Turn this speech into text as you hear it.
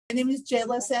My name is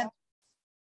Jayla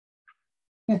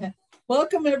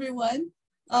Welcome, everyone.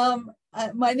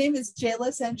 My name is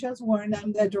Jayla Sanchez Warren.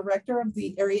 I'm the director of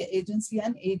the Area Agency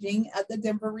on Aging at the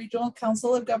Denver Regional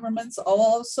Council of Governments,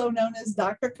 also known as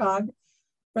Dr. COG.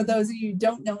 For those of you who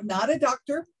don't know, not a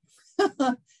doctor,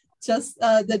 just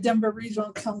the Denver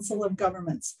Regional Council of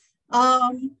Governments.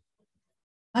 I'm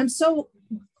so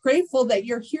grateful that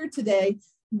you're here today.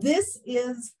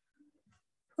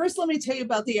 First, let me tell you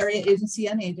about the Area Agency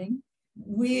on Aging.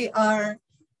 We are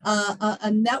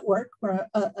a network, or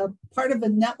a part of a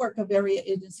network of area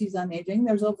agencies on aging.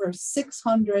 There's over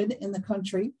 600 in the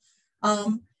country,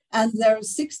 and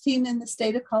there's 16 in the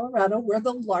state of Colorado. We're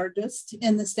the largest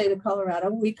in the state of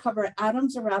Colorado. We cover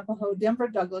Adams, Arapahoe, Denver,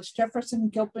 Douglas, Jefferson,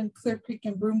 Gilpin, Clear Creek,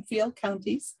 and Broomfield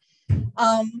counties.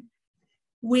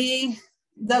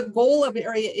 The goal of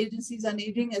area agencies on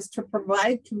aging is to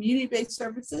provide community-based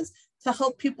services to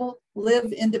help people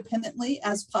live independently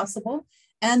as possible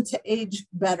and to age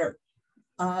better.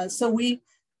 So we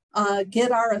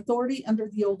get our authority under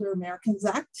the Older Americans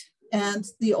Act and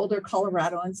the Older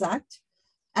Coloradoans Act.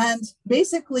 And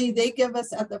basically they give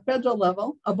us at the federal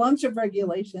level a bunch of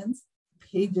regulations,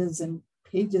 pages and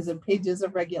pages and pages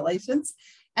of regulations,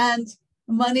 and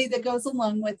money that goes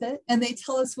along with it. And they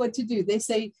tell us what to do. They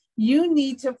say, you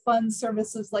need to fund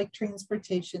services like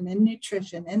transportation and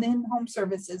nutrition and in-home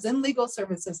services and legal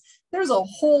services. There's a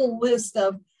whole list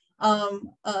of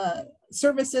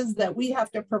services that we have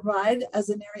to provide as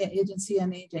an area agency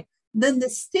on aging. Then the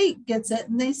state gets it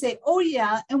and they say, oh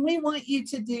yeah, and we want you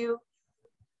to do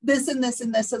this and this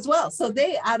and this as well. So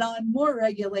they add on more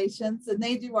regulations and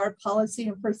they do our policy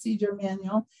and procedure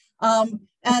manual, and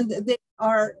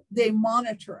they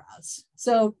monitor us.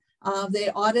 So they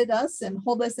audit us and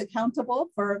hold us accountable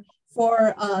for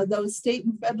those state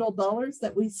and federal dollars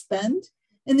that we spend.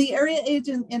 In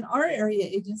our area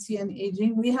agency on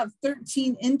aging, we have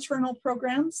 13 internal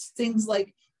programs, things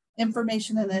like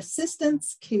information and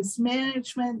assistance, case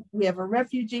management. We have a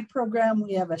refugee program.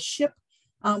 We have a SHIP,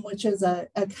 which is a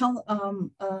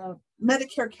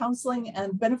Medicare counseling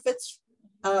and benefits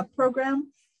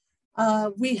program.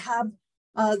 We have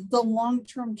the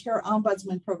long-term care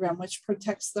ombudsman program, which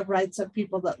protects the rights of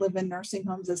people that live in nursing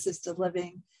homes, assisted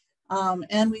living.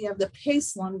 And we have the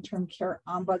PACE long-term care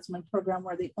ombudsman program.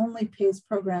 We're the only PACE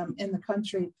program in the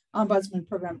country, ombudsman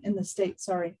program in the state,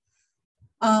 sorry.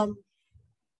 And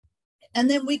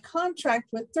then we contract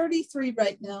with 33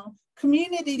 right now,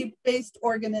 community-based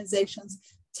organizations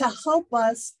to help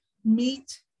us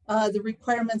meet the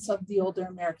requirements of the Older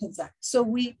Americans Act. So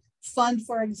we fund,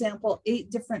 for example,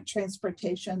 8 different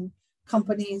transportation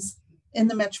companies in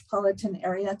the metropolitan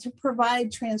area to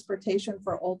provide transportation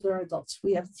for older adults.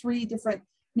 We have 3 different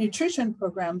nutrition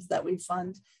programs that we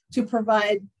fund to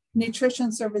provide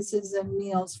nutrition services and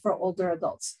meals for older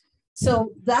adults.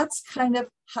 So that's kind of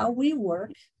how we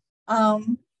work.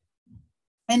 And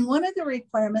one of the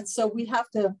requirements, so we have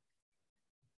to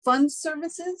fund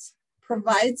services,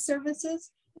 provide services.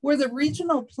 We're the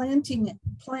regional planning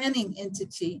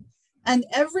entity. And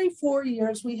every 4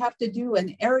 years, we have to do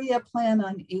an area plan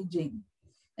on aging.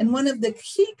 And one of the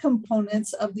key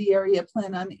components of the area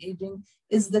plan on aging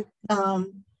is the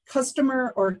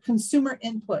customer or consumer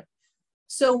input.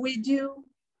 So we do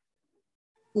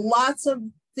lots of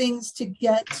things to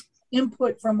get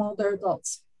input from older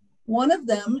adults. One of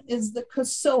them is the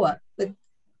CASOA, the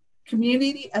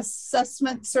Community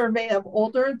Assessment Survey of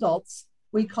Older Adults.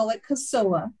 We call it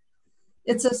CASOA.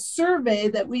 It's a survey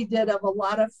that we did of a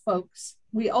lot of folks.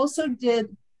 We also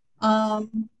did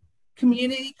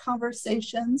community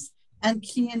conversations and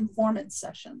key informant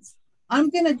sessions. I'm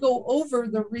going to go over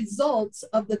the results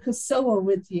of the CASOA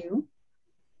with you,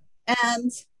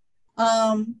 and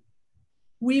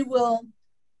we will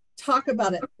talk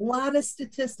about it. A lot of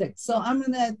statistics. So I'm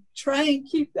going to try and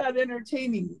keep that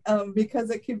entertaining because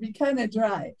it can be kind of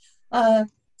dry.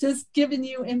 Just giving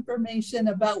you information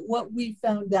about what we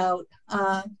found out.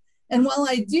 And while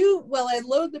I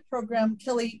load the program,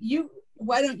 Kelly,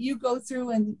 why don't you go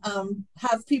through and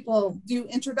have people do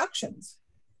introductions?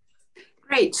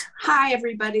 Great. Hi,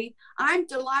 everybody. I'm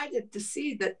delighted to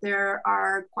see that there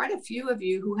are quite a few of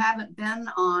you who haven't been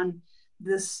on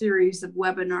this series of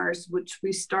webinars, which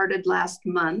we started last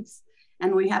month,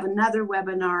 and we have another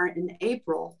webinar in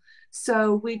April.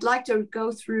 So we'd like to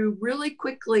go through really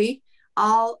quickly.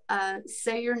 I'll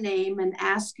say your name and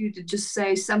ask you to just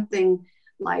say something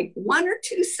like 1 or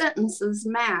 2 sentences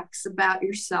max about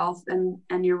yourself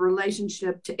and your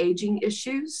relationship to aging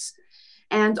issues.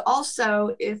 And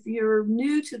also, if you're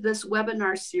new to this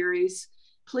webinar series,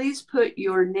 please put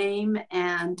your name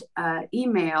and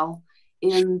email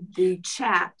in the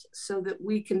chat so that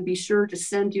we can be sure to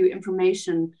send you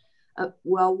information.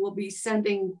 Well, we'll be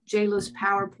sending JLo's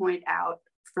PowerPoint out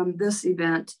from this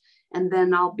event, and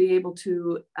then I'll be able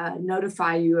to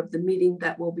notify you of the meeting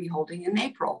that we'll be holding in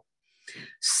April.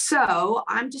 So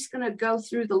I'm just going to go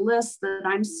through the list that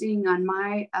I'm seeing on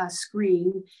my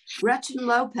screen. Gretchen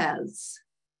Lopez.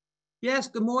 Yes,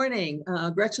 good morning.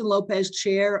 Gretchen Lopez,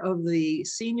 Chair of the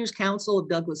Seniors Council of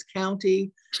Douglas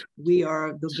County. We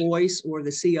are the voice, or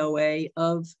the COA,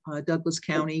 of Douglas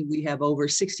County. We have over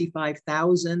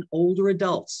 65,000 older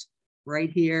adults right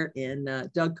here in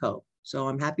Dougco. So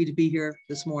I'm happy to be here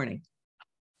this morning.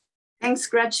 Thanks,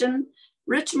 Gretchen.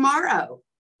 Rich Morrow.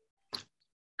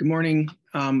 Good morning.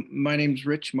 My name is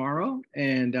Rich Morrow,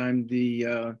 and I'm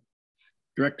the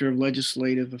Director of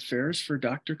Legislative Affairs for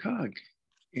DRCOG.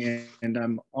 And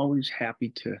I'm always happy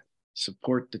to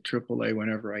support the AAA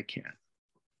whenever I can.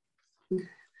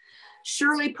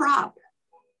 Shirley Prop.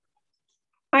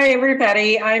 Hi,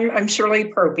 everybody. I'm Shirley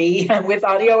Purby with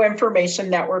Audio Information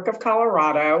Network of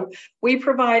Colorado. We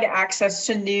provide access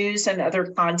to news and other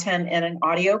content in an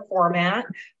audio format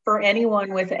for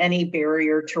anyone with any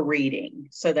barrier to reading.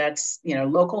 So that's,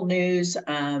 local news,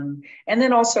 and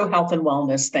then also health and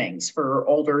wellness things for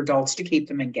older adults to keep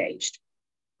them engaged.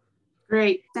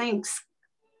 Great, thanks.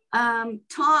 Tom,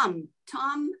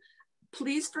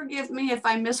 please forgive me if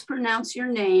I mispronounce your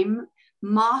name.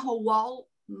 Mahowald.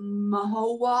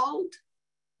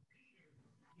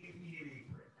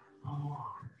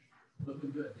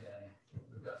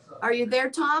 Are you there,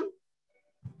 Tom?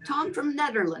 Tom from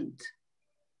Netherlands.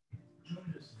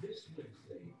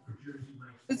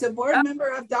 Who's a board member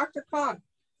of DRCOG.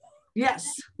 Yes.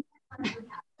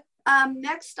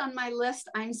 Next on my list,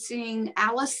 I'm seeing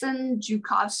Allison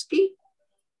Jukowski.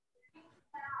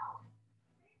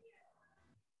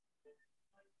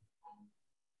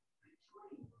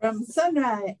 From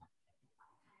Sunrise.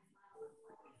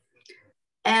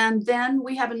 And then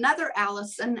we have another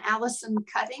Allison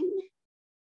Cutting.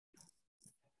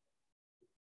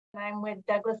 I'm with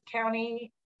Douglas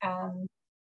County, and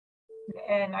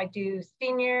I do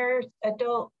senior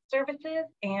adult services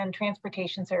and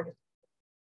transportation services.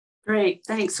 Great,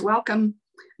 thanks, welcome.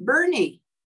 Bernie.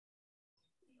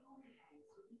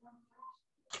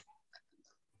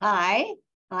 Hi,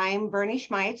 I'm Bernie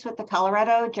Schmeitz with the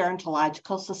Colorado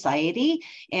Gerontological Society,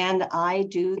 and I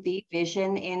do the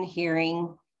vision and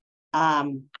hearing,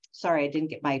 sorry, I didn't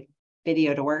get my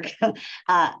video to work,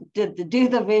 do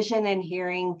the vision and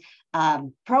hearing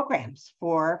programs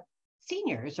for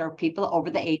seniors or people over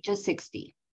the age of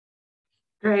 60.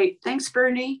 Great, thanks,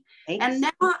 Bernie. Thanks. And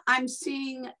now I'm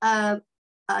seeing a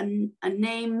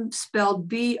name spelled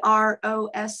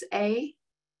B-R-O-S-A.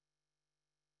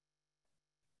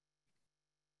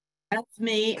 That's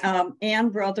me, Ann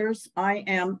Brothers. I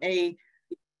am a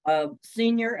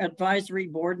senior advisory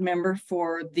board member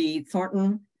for the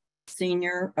Thornton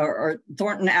Senior or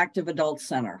Thornton Active Adult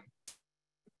Center.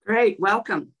 Great,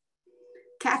 welcome.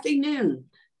 Kathy Noon.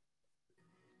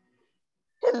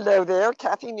 Hello there,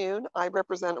 Kathy Noon. I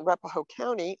represent Arapahoe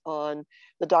County on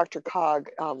the DRCOG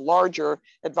larger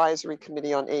advisory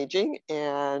committee on aging,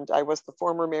 and I was the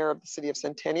former mayor of the city of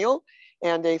Centennial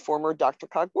and a former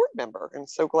DRCOG board member. And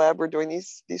so glad we're doing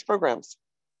these programs.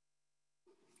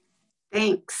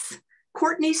 Thanks.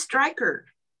 Courtney Stryker.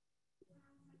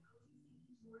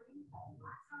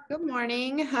 Good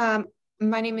morning.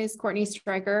 My name is Courtney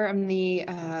Stryker. I'm the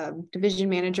division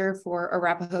manager for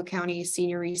Arapahoe County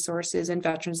Senior Resources and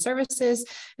Veteran Services,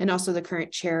 and also the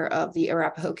current chair of the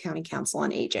Arapahoe County Council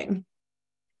on Aging.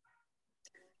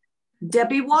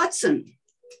 Debbie Watson.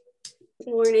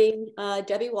 Good morning,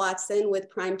 Debbie Watson with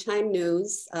Primetime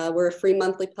News. We're a free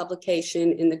monthly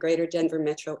publication in the greater Denver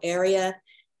metro area,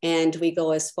 and we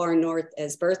go as far north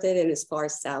as Berthoud and as far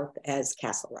south as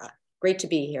Castle Rock. Great to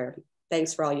be here.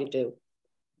 Thanks for all you do.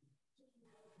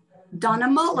 Donna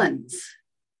Mullins.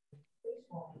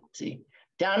 Let's see.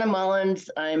 Donna Mullins,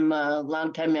 I'm a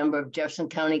longtime member of Jefferson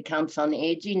County Council on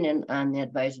Aging and on the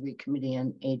Advisory Committee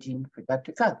on Aging for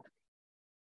DRCOG.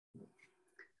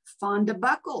 Fonda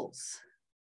Buckles.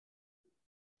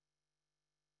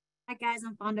 Hi guys,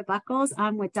 I'm Fonda Buckles.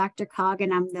 I'm with DRCOG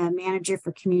and I'm the manager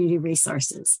for community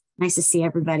resources. Nice to see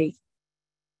everybody.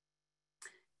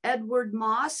 Edward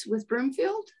Moss with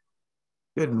Broomfield.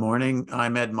 Good morning.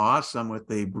 I'm Ed Moss. I'm with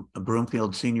the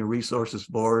Broomfield Senior Resources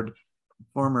Board,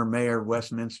 former mayor of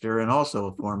Westminster, and also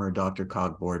a former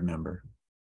DRCOG board member.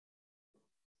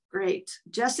 Great.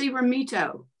 Jesse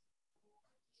Ramito.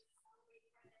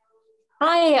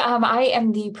 Hi, I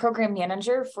am the program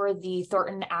manager for the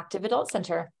Thornton Active Adult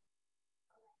Center.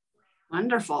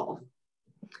 Wonderful.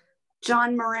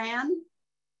 John Moran.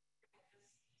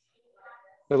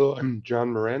 Hello, I'm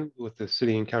John Moran with the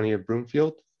City and County of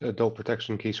Broomfield, Adult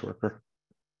Protection Caseworker.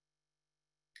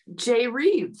 Jay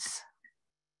Reeves.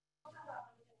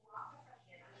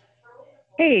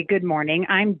 Hey, good morning.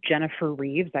 I'm Jennifer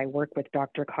Reeves. I work with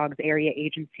Dr. Cog's Area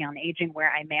Agency on Aging, where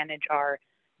I manage our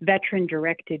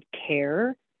veteran-directed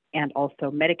care and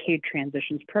also Medicaid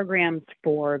transitions programs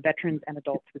for veterans and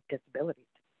adults with disabilities.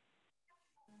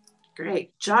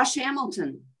 Great. Josh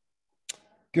Hamilton.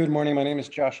 Good morning. My name is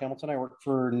Josh Hamilton. I work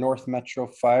for North Metro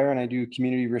Fire and I do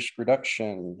community risk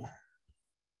reduction.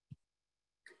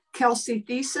 Kelsey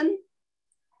Thiessen.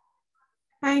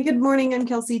 Hi, good morning. I'm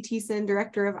Kelsey Thiessen,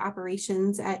 Director of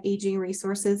Operations at Aging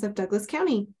Resources of Douglas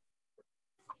County.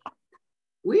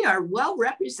 We are well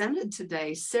represented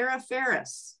today. Sarah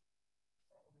Ferris.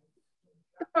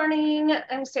 Good morning.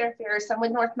 I'm Sarah Ferris. I'm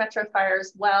with North Metro Fire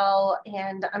as well,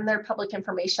 and I'm their public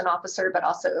information officer, but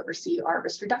also oversee our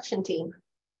risk reduction team.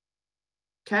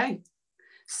 Okay.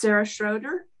 Sarah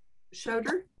Schroeder.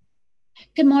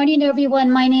 Good morning,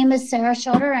 everyone. My name is Sarah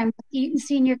Schroeder. I'm with Eaton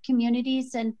Senior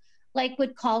Communities in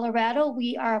Lakewood, Colorado.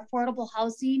 We are affordable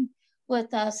housing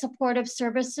with supportive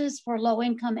services for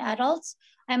low-income adults.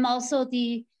 I'm also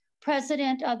the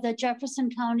president of the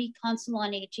Jefferson County Council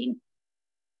on Aging.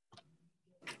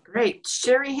 Great.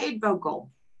 Sherry Hadevogel.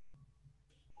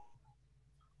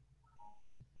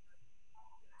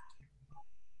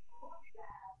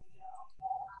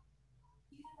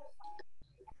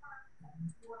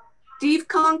 Steve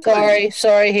Conklin.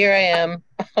 Sorry, here I am.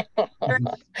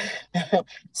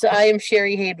 So I am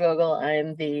Sherry Hadevogel.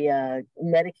 I'm the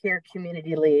Medicare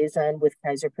Community Liaison with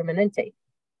Kaiser Permanente.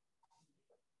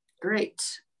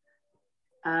 Great.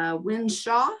 Wynn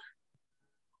Shaw.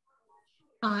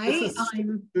 Hi,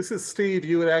 this is Steve.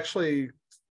 You had actually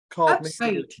called me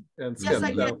and skipped.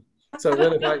 Yes, so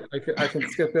then if I can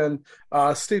skip in.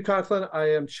 Steve Conklin, I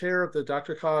am chair of the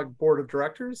Dr. Cog Board of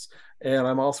Directors, and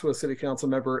I'm also a city council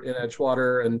member in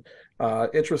Edgewater. And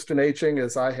interest in aging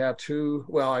is I have two,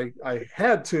 well, I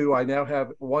had two, I now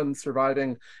have one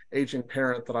surviving aging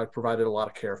parent that I've provided a lot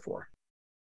of care for.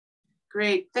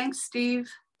 Great, thanks, Steve.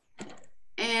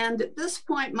 And at this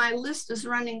point, my list is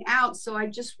running out, so I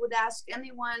just would ask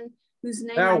anyone whose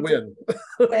name now Wynn.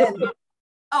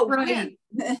 Oh, right.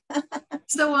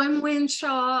 So I'm Wynn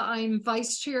Shaw. I'm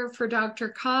vice chair for Dr.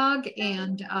 Cog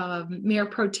and mayor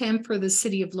pro tem for the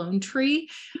city of Lone Tree.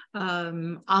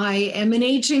 I am an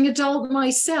aging adult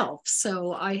myself,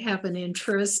 so I have an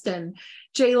interest, and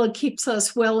Jayla keeps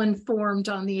us well informed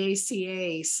on the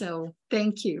ACA. So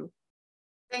thank you.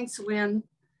 Thanks, Wynn.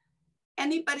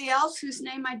 Anybody else whose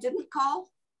name I didn't call?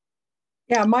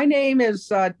 Yeah, my name is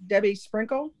Debbie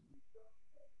Sprinkle,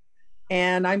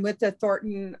 and I'm with the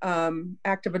Thornton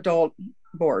Active Adult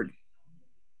Board.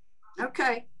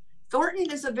 Okay.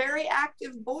 Thornton is a very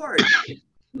active board.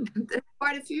 There's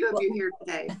quite a few of you here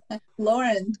today.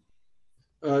 Lauren.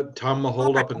 Tom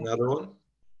Mahold up in Netherland.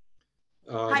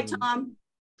 Hi, Tom.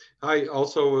 Hi,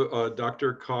 also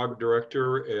Dr. Cog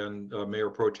Director and Mayor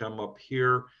Pro Tem up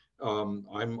here.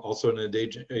 I'm also an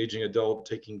aging adult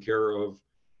taking care of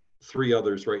 3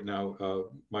 others right now,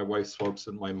 my wife's folks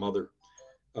and my mother.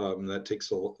 That takes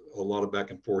a lot of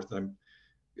back and forth. I'm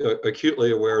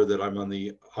acutely aware that I'm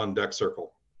on deck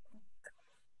circle.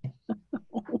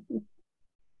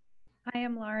 I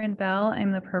am Lauren Bell.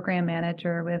 I'm the program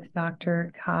manager with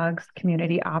Dr. Cog's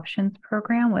Community Options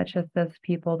Program, which assists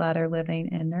people that are living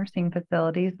in nursing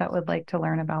facilities that would like to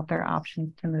learn about their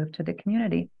options to move to the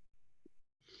community.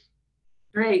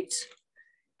 Great.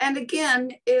 And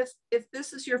again, if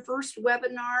this is your first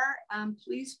webinar,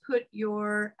 please put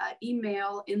your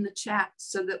email in the chat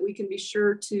so that we can be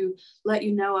sure to let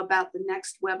you know about the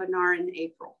next webinar in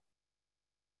April.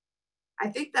 I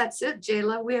think that's it,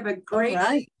 Jayla. We have a great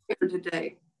day here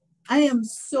today. I am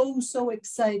so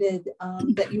excited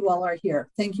that you all are here.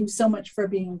 Thank you so much for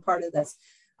being part of this.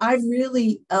 I'm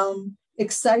really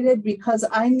excited because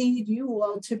I need you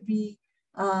all to be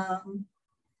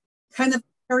kind of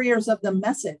carriers of the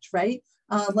message, right?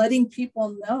 Letting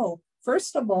people know,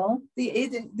 first of all,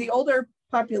 the older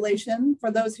population, for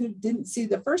those who didn't see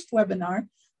the first webinar,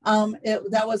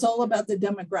 that was all about the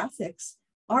demographics.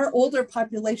 Our older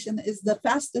population is the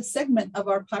fastest segment of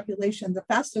our population, the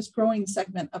fastest growing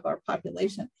segment of our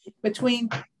population. Between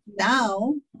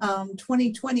now,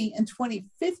 2020 and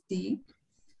 2050,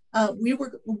 we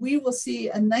will see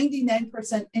a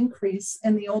 99% increase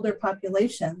in the older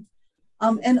population.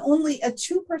 And only a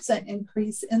 2%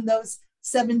 increase in those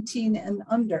 17 and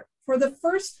under. For the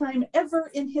first time ever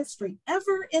in history, in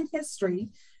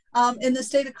the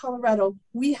state of Colorado,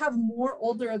 we have more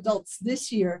older adults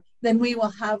this year than we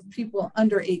will have people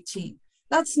under 18.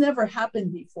 That's never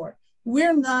happened before.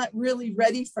 We're not really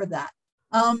ready for that.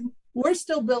 We're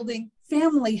still building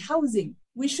family housing.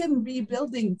 We shouldn't be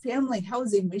building family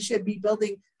housing. We should be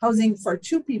building housing for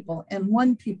 2 people and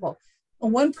 1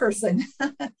 person.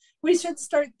 We should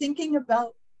start thinking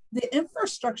about the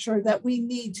infrastructure that we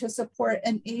need to support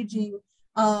an aging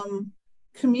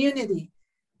community.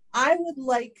 I would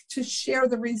like to share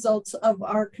the results of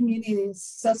our community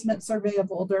assessment survey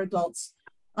of older adults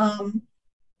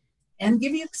and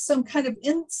give you some kind of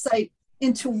insight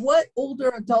into what older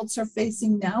adults are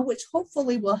facing now, which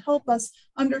hopefully will help us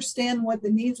understand what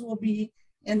the needs will be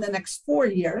in the next 4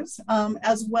 years,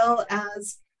 as well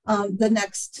as the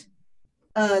next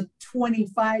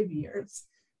 25 years.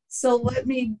 So let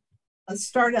me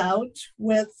start out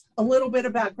with a little bit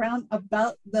of background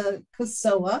about the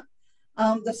CASOA.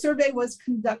 The survey was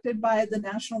conducted by the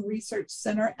National Research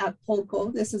Center at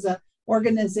Polco. This is an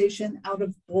organization out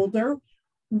of Boulder.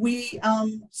 We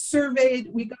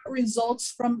we got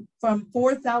results from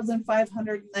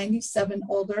 4,597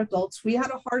 older adults. We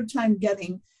had a hard time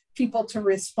getting people to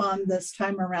respond this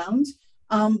time around,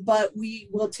 but we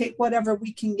will take whatever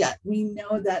we can get. We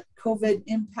know that COVID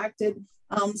impacted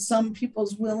some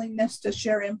people's willingness to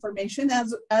share information,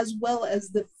 as well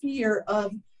as the fear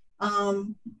of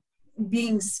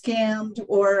being scammed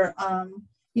or,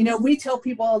 we tell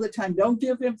people all the time, don't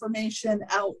give information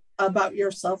out about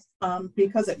yourself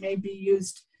because it may be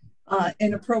used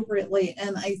inappropriately.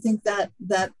 And I think that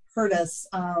hurt us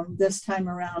this time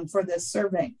around for this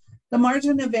survey. The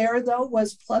margin of error, though,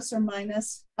 was plus or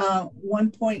minus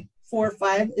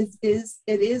 1.45. It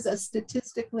is a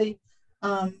statistically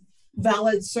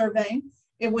valid survey.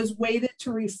 It was weighted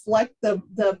to reflect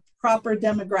the proper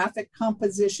demographic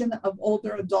composition of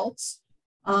older adults.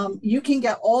 You can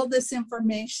get all this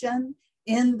information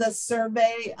in the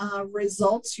survey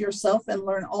results yourself and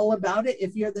learn all about it.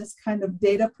 If you're this kind of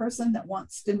data person that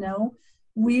wants to know,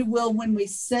 we will, when we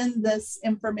send this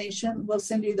information, we'll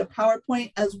send you the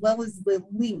PowerPoint as well as the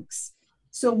links.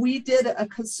 So we did a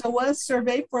CASOA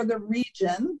survey for the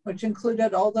region, which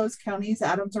included all those counties: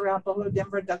 Adams, Arapahoe,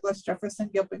 Denver, Douglas, Jefferson,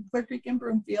 Gilpin, Clear Creek, and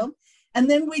Broomfield. And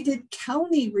then we did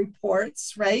county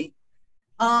reports, right?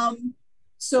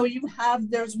 So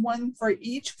there's one for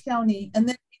each county. And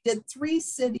then we did 3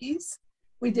 cities.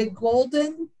 We did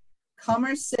Golden,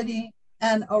 Commerce City,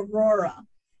 and Aurora.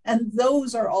 And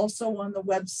those are also on the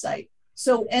website.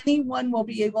 So anyone will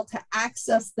be able to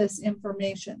access this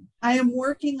information. I am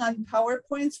working on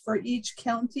PowerPoints for each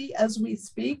county as we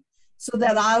speak, so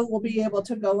that I will be able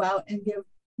to go out and give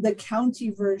the county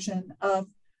version of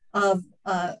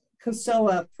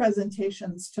CASOA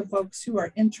presentations to folks who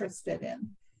are interested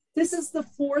in. This is the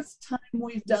 4th time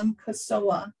we've done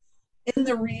CASOA in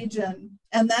the region,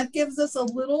 and that gives us a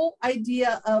little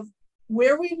idea of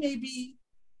where we may be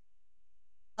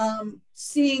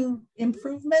seeing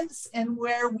improvements and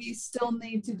where we still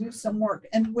need to do some work,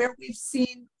 and where we've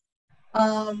seen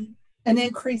an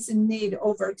increase in need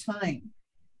over time.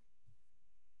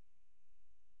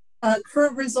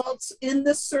 Current results in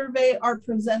the survey are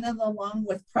presented along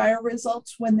with prior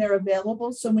results when they're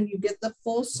available. So when you get the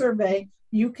full survey,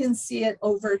 you can see it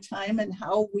over time and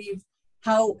how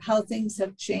things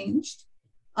have changed.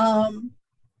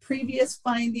 Previous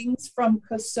findings from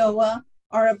CASOA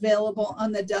are available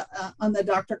on the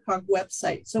DRCOG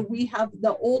website. So we have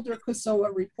the older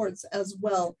CASOA reports as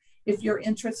well, if you're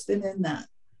interested in that.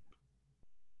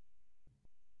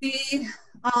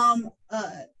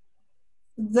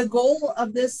 The goal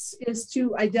of this is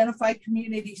to identify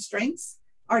community strengths,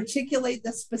 articulate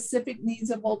the specific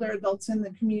needs of older adults in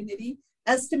the community,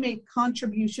 estimate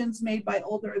contributions made by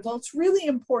older adults. Really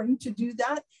important to do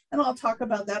that, and I'll talk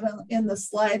about that in the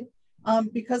slide,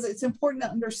 because it's important to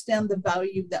understand the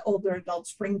value that older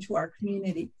adults bring to our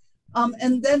community.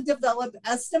 And then develop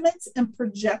estimates and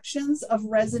projections of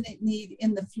resident need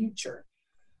in the future.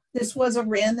 This was a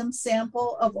random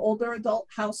sample of older adult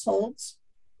households.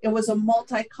 It was a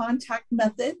multi-contact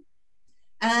method,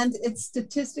 and it's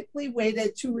statistically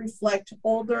weighted to reflect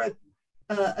older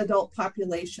adult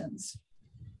populations.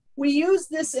 We use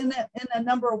this in a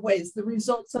number of ways. The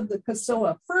results of the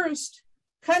CASOA first,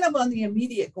 kind of on the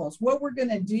immediate goals, what we're going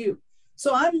to do.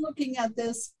 So I'm looking at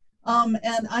this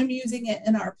and I'm using it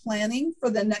in our planning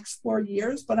for the next 4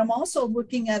 years, but I'm also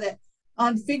looking at it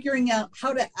on figuring out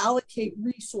how to allocate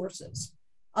resources.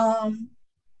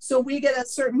 So we get a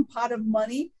certain pot of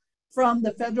money from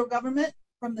the federal government,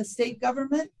 from the state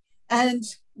government, and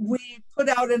we put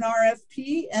out an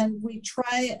RFP and we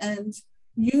try and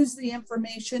use the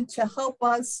information to help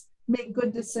us make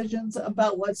good decisions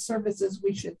about what services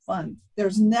we should fund.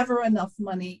 There's never enough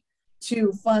money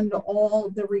to fund all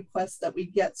the requests that we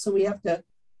get. So we have to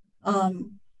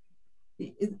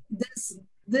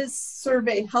This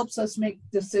survey helps us make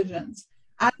decisions.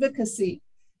 Advocacy.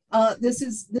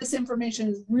 This information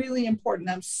is really important.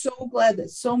 I'm so glad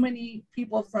that so many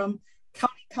people from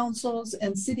county councils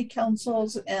and city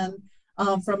councils and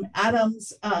from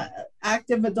Adams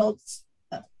Active Adults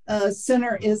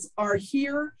Center are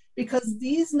here, because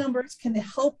these numbers can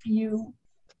help you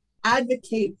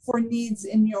advocate for needs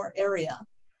in your area.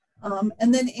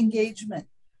 And then engagement.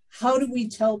 How do we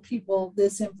tell people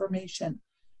this information?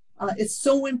 It's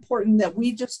so important that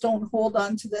we just don't hold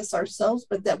on to this ourselves,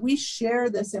 but that we share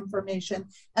this information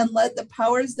and let the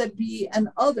powers that be and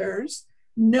others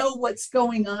know what's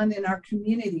going on in our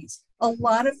communities. A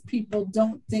lot of people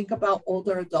don't think about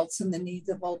older adults and the needs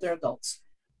of older adults.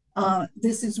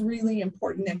 This is really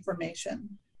important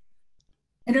information.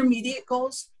 Intermediate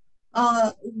goals.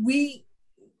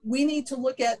 We need to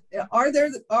look at, are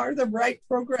the right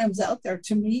programs out there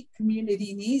to meet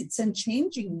community needs and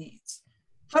changing needs?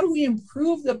 How do we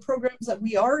improve the programs that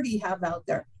we already have out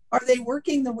there? Are they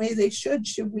working the way they should?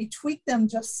 Should we tweak them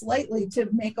just slightly to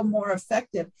make them more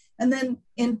effective? And then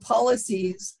in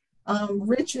policies,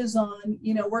 Rich is on,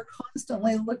 we're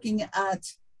constantly looking at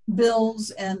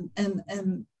bills and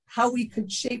how we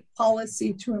could shape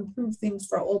policy to improve things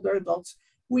for older adults.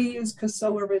 We use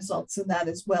CASOA results in that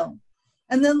as well.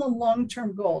 And then the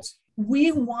long-term goals.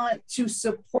 We want to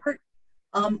support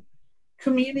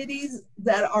communities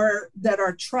that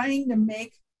are trying to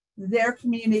make their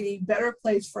community a better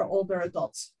place for older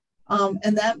adults.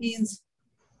 And that means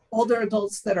older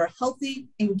adults that are healthy,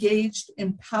 engaged,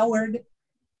 empowered,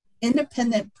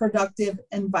 independent, productive,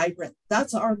 and vibrant.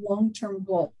 That's our long-term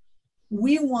goal.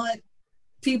 We want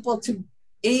people to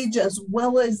age as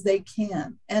well as they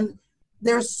can. And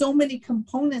there's so many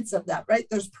components of that, right?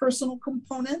 There's personal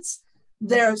components.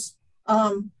 There's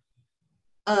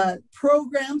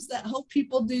programs that help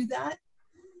people do that.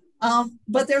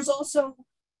 But there's also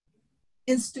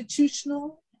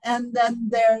institutional, and then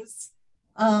there's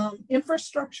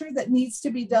infrastructure that needs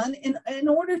to be done in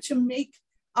order to make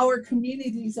our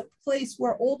communities a place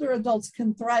where older adults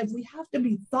can thrive. We have to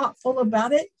be thoughtful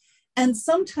about it. And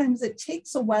sometimes it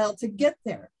takes a while to get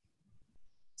there.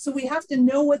 So we have to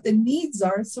know what the needs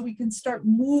are so we can start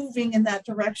moving in that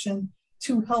direction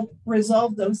to help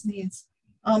resolve those needs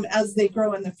as they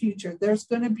grow in the future. There's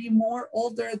going to be more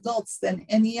older adults than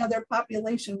any other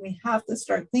population. We have to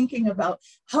start thinking about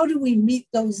how do we meet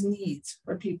those needs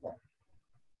for people.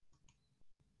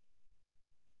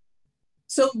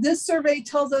 So this survey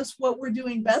tells us what we're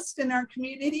doing best in our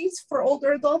communities for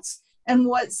older adults and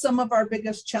what some of our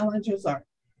biggest challenges are.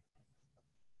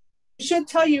 I should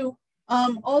tell you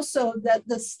also that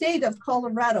the state of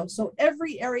Colorado, so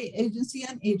every area agency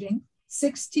on aging,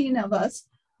 16 of us,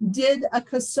 did a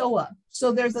CASOA.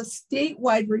 So there's a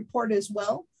statewide report as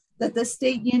well that the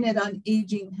State Unit on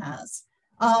Aging has.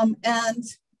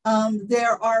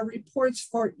 There are reports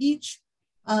for each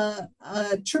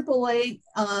AAA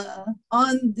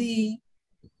on the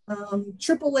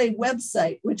AAA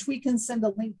website, which we can send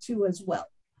a link to as well.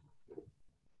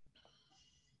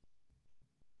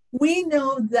 We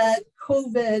know that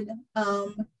COVID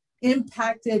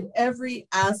impacted every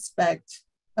aspect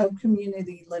of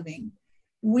community living.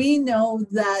 We know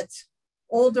that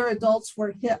older adults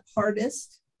were hit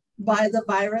hardest by the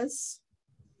virus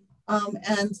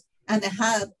and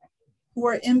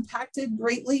were impacted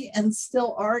greatly and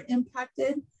still are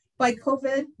impacted by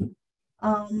COVID.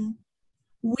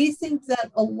 We think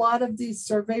that a lot of these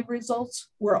survey results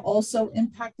were also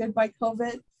impacted by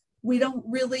COVID. We don't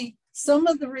really, some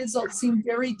of the results seem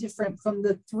very different from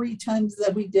the 3 times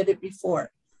that we did it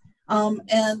before.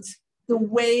 And the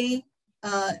way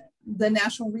the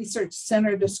National Research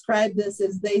Center described this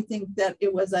is they think that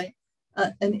it was an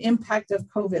impact of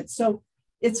COVID. So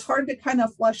it's hard to kind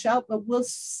of flush out, but we'll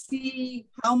see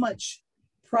how much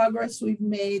progress we've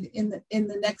made in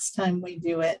the next time we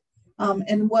do it.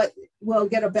 And what we'll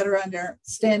get a better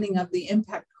understanding of the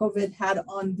impact COVID had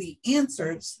on the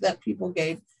answers that people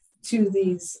gave to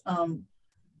these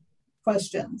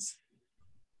questions.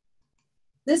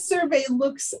 This survey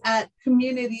looks at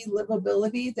community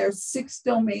livability. There's 6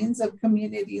 domains of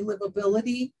community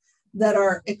livability that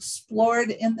are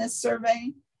explored in this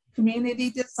survey: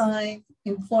 community design,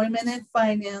 employment and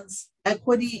finance,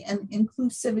 equity and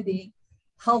inclusivity,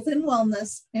 health and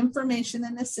wellness, information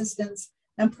and assistance,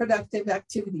 and productive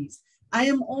activities. I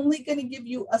am only going to give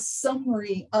you a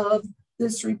summary of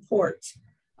this report.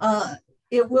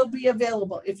 It will be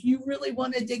available. If you really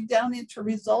want to dig down into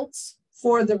results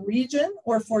for the region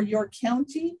or for your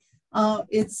county,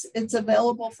 it's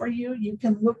available for you. You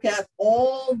can look at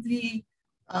all the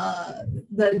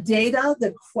the data,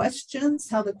 the questions,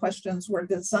 how the questions were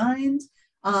designed.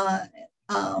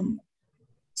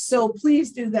 So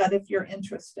please do that if you're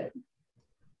interested.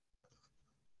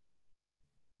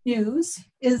 News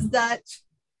is that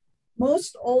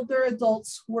most older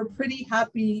adults were pretty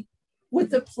happy with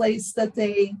the place that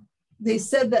they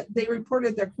said that they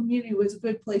reported their community was a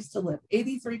good place to live,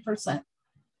 83%.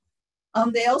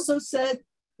 They also said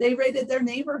they rated their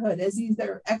neighborhood as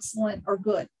either excellent or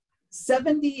good.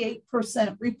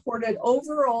 78% reported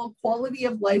overall quality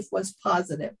of life was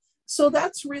positive. So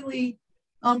that's really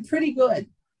pretty good.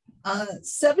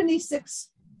 76%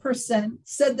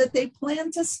 said that they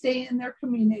plan to stay in their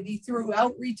community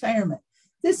throughout retirement.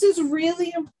 This is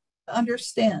really important to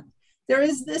understand. There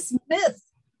is this myth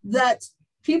that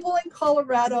people in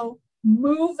Colorado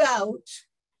move out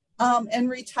and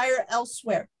retire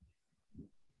elsewhere.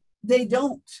 They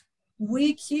don't.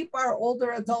 We keep our older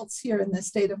adults here in the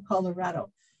state of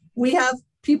Colorado. We have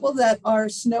people that are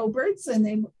snowbirds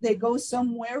and they go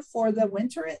somewhere for the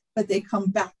winter, but they come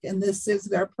back and this is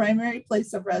their primary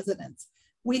place of residence.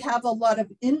 We have a lot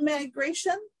of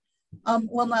in-migration.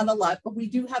 Well, not a lot, but we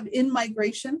do have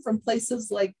in-migration from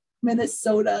places like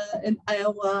Minnesota and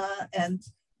Iowa and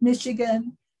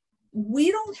Michigan. We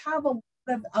don't have a lot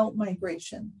of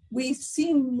out-migration. We've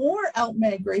seen more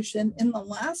out-migration in the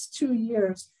last 2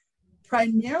 years,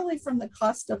 primarily from the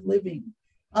cost of living.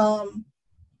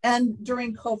 And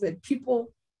during COVID,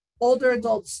 older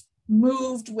adults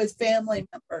moved with family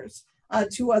members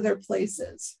to other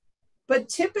places. But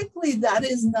typically that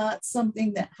is not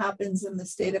something that happens in the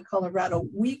state of Colorado.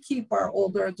 We keep our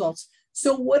older adults.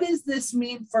 So what does this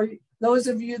mean for those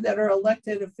of you that are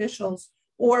elected officials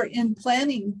or in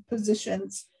planning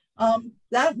positions?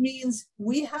 That means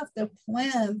we have to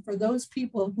plan for those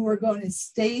people who are going to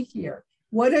stay here.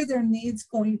 What are their needs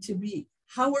going to be?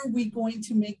 How are we going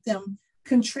to make them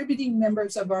contributing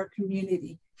members of our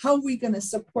community? How are we going to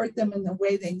support them in the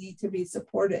way they need to be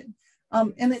supported?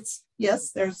 And it's,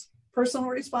 yes, there's personal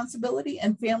responsibility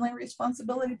and family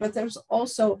responsibility, but there's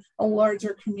also a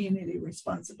larger community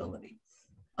responsibility.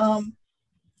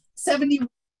 70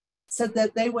 said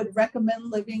that they would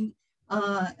recommend living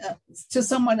to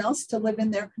someone else to live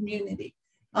in their community.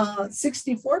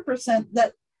 64%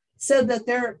 that said that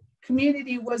their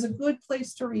community was a good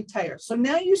place to retire. So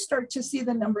now you start to see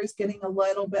the numbers getting a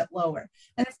little bit lower.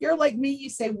 And if you're like me, you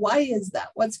say, why is that?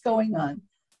 What's going on?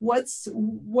 What's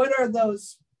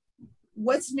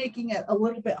making it a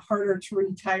little bit harder to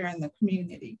retire in the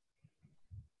community?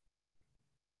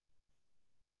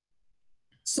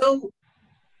 So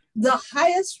the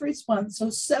highest response, so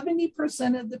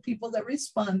 70% of the people that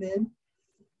responded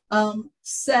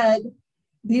said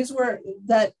these were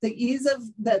that the ease of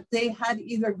that they had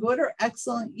either good or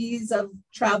excellent ease of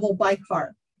travel by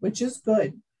car, which is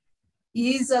good.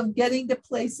 Ease of getting to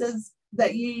places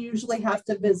that you usually have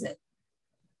to visit.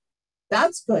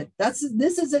 That's good.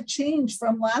 This is a change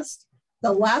from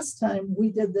the last time we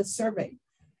did this survey.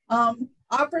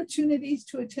 Opportunities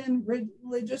to attend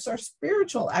religious or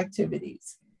spiritual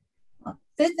activities.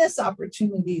 Fitness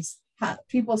opportunities,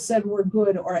 people said were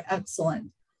good or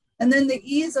excellent. And then the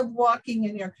ease of walking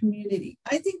in your community.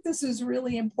 I think this is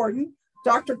really important.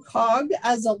 Dr. Cog,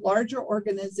 as a larger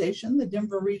organization, the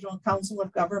Denver Regional Council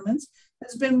of Governments,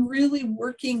 has been really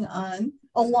working on,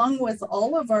 along with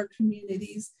all of our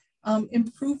communities,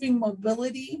 improving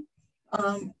mobility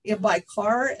by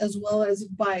car as well as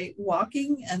by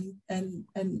walking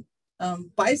and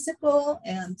bicycle.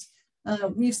 And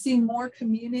we've seen more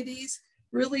communities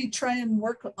really try and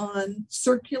work on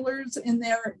circulars in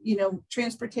their,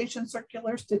 transportation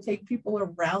circulars to take people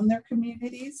around their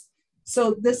communities.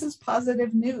 So this is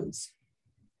positive news.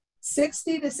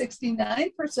 60 to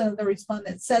 69% of the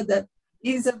respondents said that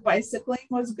ease of bicycling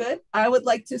was good. I would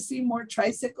like to see more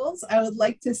tricycles. I would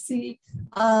like to see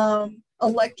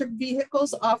electric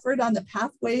vehicles offered on the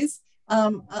pathways.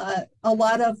 A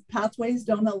lot of pathways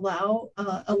don't allow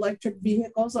electric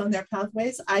vehicles on their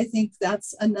pathways. I think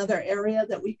that's another area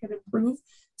that we could improve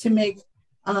to make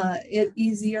it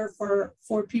easier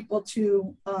for people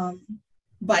to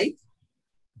bike.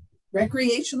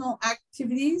 Recreational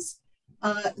activities.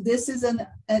 This is an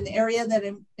area that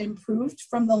improved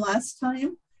from the last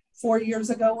time, 4 years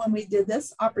ago when we did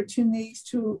this. Opportunities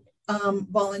to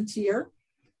volunteer.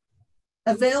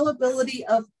 Availability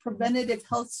of preventative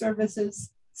health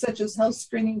services, such as health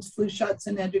screenings, flu shots,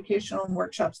 and educational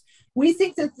workshops. We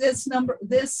think that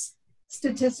this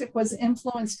statistic was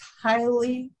influenced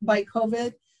highly by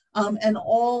COVID and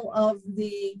all of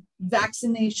the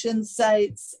vaccination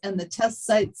sites and the test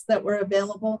sites that were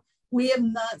available. We have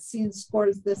not seen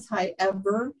scores this high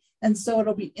ever And so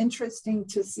it'll be interesting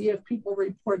to see if people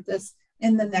report this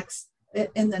in the next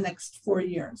 4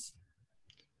 years.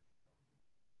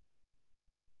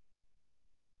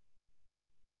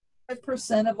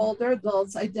 % of older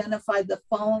adults identified the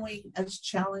following as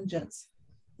challenges.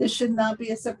 This should not be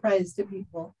a surprise to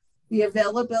people. The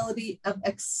availability of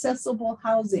accessible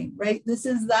housing, right? This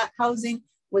is that housing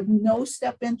with no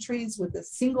step entries, with a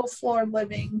single floor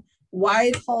living,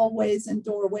 wide hallways and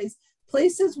doorways,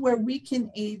 places where we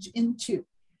can age into.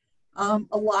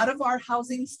 A lot of our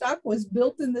housing stock was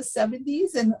built in the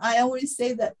 70s, and I always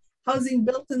say that housing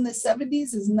built in the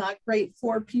 70s is not great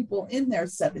for people in their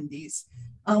 70s.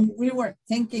 We weren't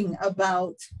thinking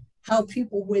about how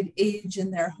people would age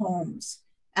in their homes,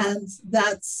 and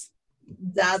that's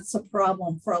a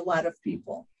problem for a lot of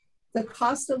people. The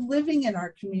cost of living in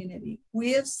our community.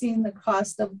 We have seen the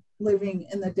cost of living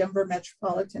in the Denver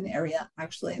metropolitan area,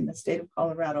 actually in the state of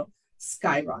Colorado,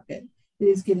 skyrocket. It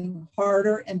is getting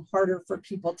harder and harder for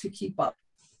people to keep up.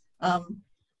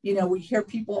 You know, we hear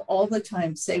people all the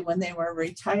time say when they were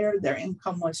retired, their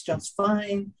income was just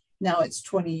fine. Now it's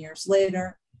 20 years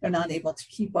later, they're not able to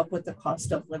keep up with the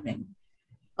cost of living.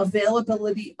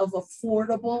 Availability of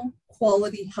affordable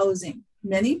quality housing.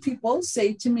 Many people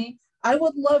say to me, I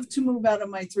would love to move out of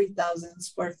my 3,000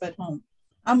 square foot home.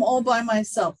 I'm all by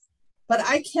myself, but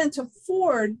I can't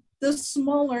afford the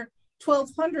smaller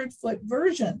 1,200 foot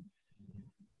version.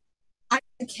 I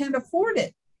can't afford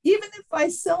it. Even if I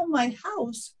sell my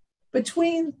house,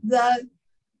 between the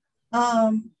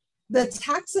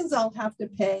taxes I'll have to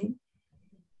pay,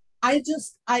 I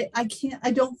can't,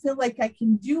 I don't feel like I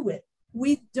can do it.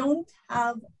 We don't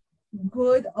have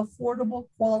good, affordable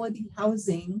quality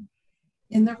housing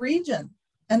in the region,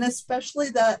 and especially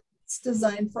that's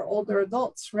designed for older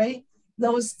adults, right?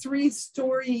 Those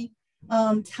 3-story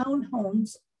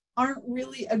townhomes aren't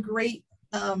really a great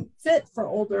fit for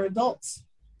older adults.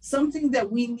 Something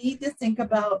that we need to think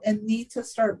about and need to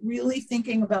start really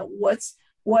thinking about what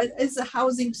is the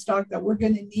housing stock that we're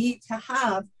going to need to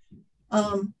have.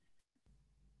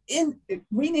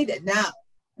 We need it now.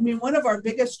 I mean, one of our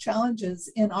biggest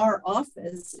challenges in our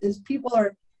office is people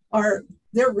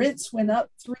their rents went up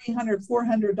 $300,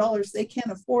 $400. They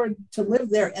can't afford to live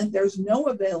there, and there's no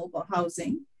available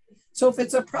housing. So if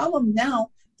it's a problem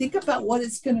now, think about what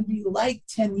it's going to be like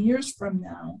 10 years from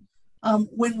now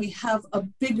when we have a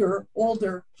bigger,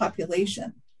 older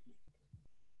population.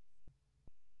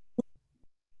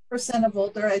 % of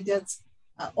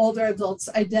older adults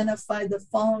identify the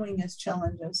following as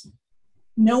challenges.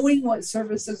 Knowing what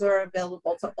services are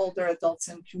available to older adults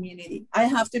in community. I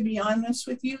have to be honest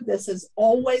with you, this has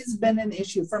always been an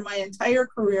issue for my entire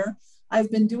career. I've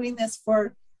been doing this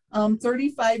for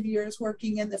 35 years,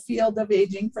 working in the field of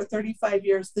aging for 35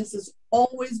 years. This has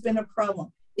always been a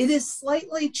problem. It is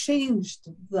slightly changed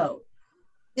though.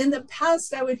 In the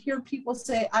past, I would hear people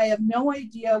say, I have no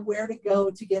idea where to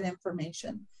go to get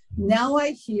information. Now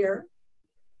I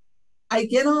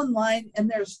get online and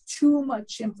there's too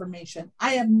much information.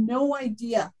 I have no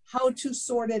idea how to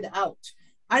sort it out.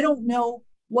 I don't know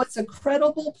what's a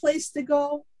credible place to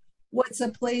go, what's a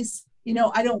place, you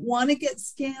know, I don't want to get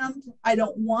scammed. I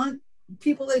don't want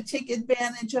people to take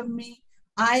advantage of me.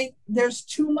 There's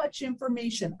too much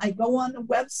information. I go on the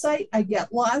website, I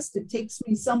get lost, it takes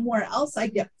me somewhere else, I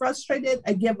get frustrated,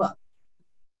 I give up.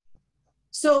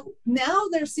 So now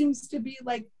there seems to be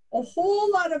like a whole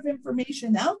lot of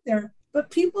information out there, but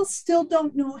people still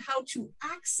don't know how to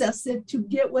access it to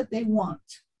get what they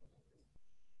want.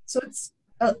 So it's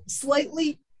a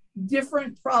slightly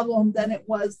different problem than it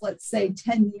was, let's say,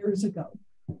 10 years ago.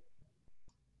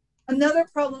 Another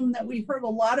problem that we heard a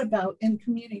lot about in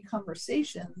community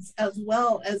conversations, as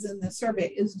well as in the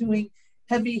survey, is doing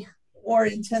heavy or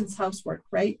intense housework,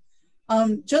 right?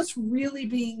 Just really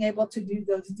being able to do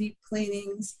those deep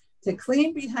cleanings, to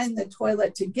clean behind the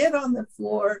toilet, to get on the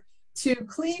floor, to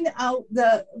clean out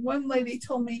one lady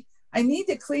told me, I need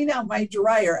to clean out my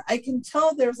dryer. I can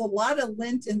tell there's a lot of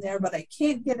lint in there, but I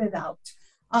can't get it out.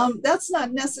 That's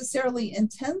not necessarily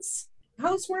intense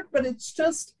housework, but it's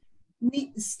just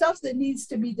stuff that needs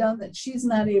to be done that she's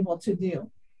not able to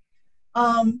do.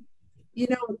 You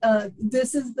know,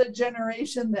 this is the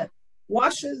generation that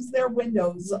washes their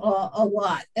windows a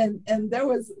lot. And there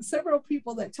was several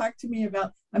people that talked to me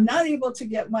about, I'm not able to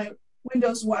get my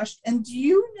windows washed. And do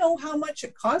you know how much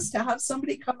it costs to have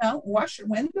somebody come out and wash your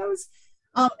windows?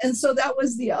 And so that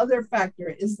was the other factor,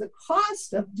 is the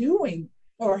cost of doing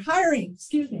or hiring,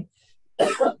 excuse me,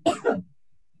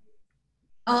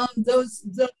 those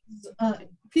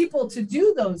people to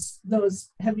do those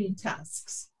heavy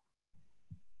tasks.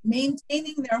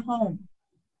 Maintaining their home.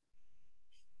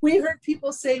 We heard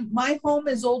people say, my home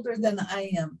is older than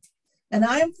I am, and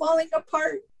I am falling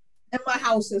apart, and my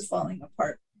house is falling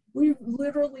apart. We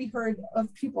literally heard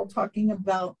of people talking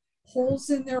about holes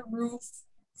in their roof,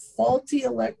 faulty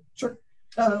electric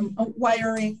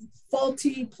wiring,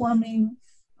 faulty plumbing,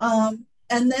 and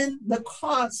then the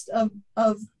cost of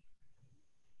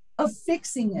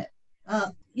fixing it.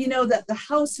 You know, that the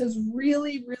house has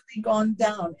really, really gone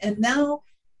down. And now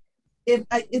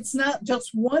it's not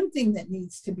just one thing that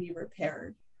needs to be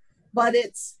repaired, but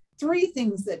it's 3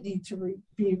 things that need to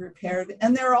be repaired.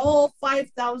 And they're all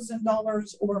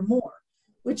 $5,000 or more,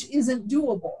 which isn't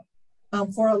doable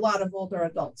for a lot of older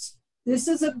adults. This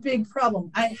is a big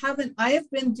problem. I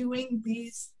have been doing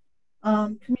these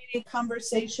community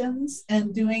conversations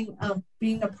and doing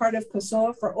being a part of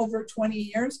CASOA for over 20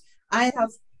 years. I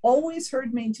have always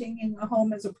heard maintaining a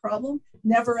home is a problem,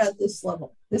 never at this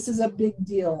level. This is a big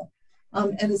deal,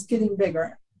 and it's getting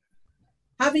bigger.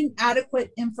 Having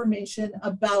adequate information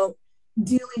about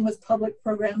dealing with public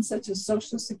programs such as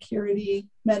Social Security,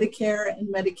 Medicare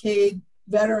and Medicaid,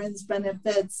 veterans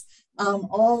benefits,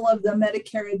 all of the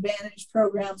Medicare Advantage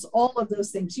programs, all of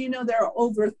those things. You know, there are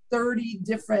over 30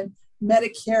 different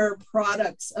Medicare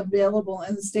products available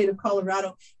in the state of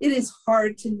Colorado. It is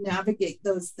hard to navigate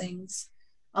those things.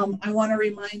 I want to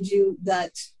remind you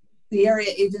that the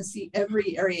area agency,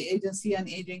 every area agency on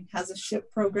aging has a SHIP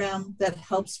program that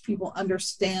helps people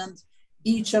understand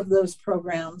each of those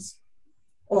programs,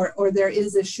 or there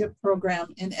is a SHIP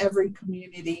program in every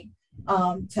community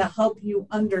to help you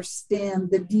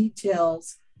understand the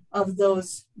details of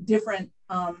those different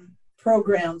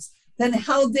programs, then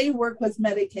how they work with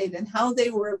Medicaid and how they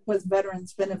work with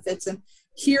veterans benefits. And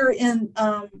here in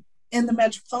the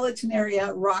metropolitan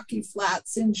area, Rocky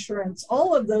Flats insurance,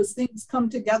 all of those things come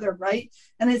together, right?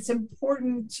 And it's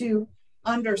important to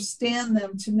understand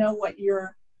them, to know what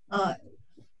you're,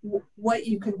 what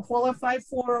you can qualify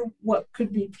for, what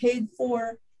could be paid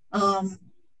for.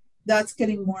 That's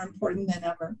getting more important than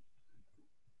ever.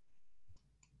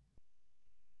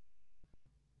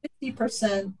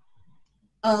 50%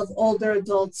 of older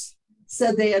adults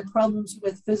said they had problems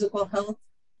with physical health,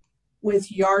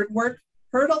 with yard work.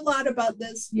 Heard a lot about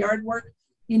this yard work.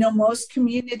 You know, most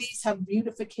communities have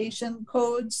beautification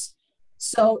codes.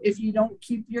 So if you don't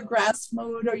keep your grass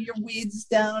mowed or your weeds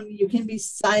down, you can be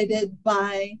cited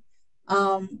by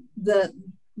the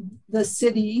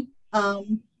city.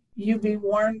 You be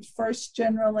warned first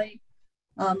generally.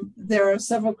 There are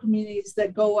several communities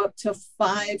that go up to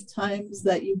 5 times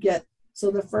that you get. So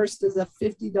the first is a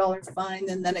 $50 fine,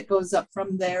 and then it goes up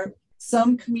from there.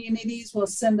 Some communities will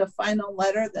send a final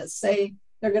letter that say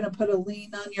they're going to put a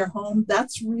lien on your home.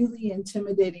 That's really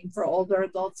intimidating for older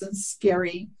adults and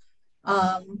scary.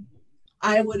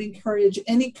 I would encourage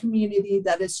any community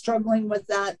that is struggling with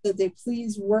that they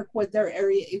please work with their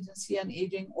area agency on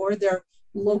aging or their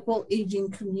local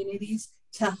aging communities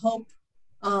to help.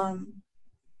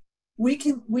 We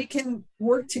can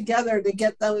work together to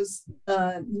get those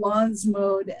lawns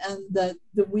mowed and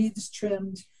the weeds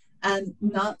trimmed and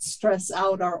not stress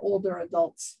out our older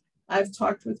adults. I've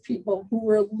talked with people who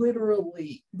were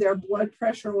literally, their blood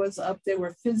pressure was up. They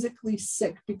were physically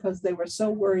sick because they were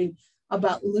so worried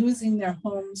about losing their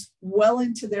homes well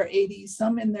into their 80s,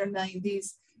 some in their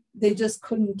 90s. They just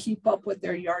couldn't keep up with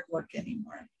their yard work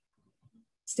anymore.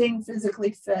 Staying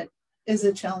physically fit is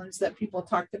a challenge that people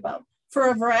talked about for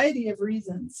a variety of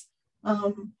reasons.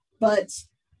 But,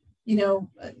 you know,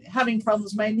 having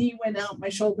problems, my knee went out, my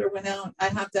shoulder went out.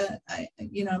 I'm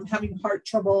having heart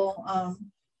trouble.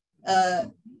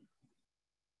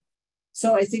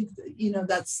 So I think, you know,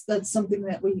 that's something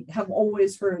that we have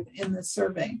always heard in this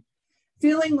survey.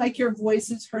 Feeling like your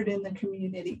voice is heard in the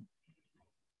community.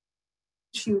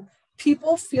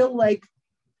 People feel like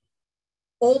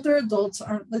older adults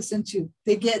aren't listened to.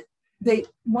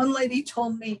 One lady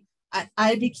told me,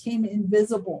 I became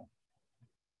invisible.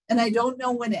 And I don't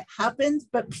know when it happened,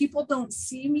 but people don't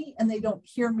see me and they don't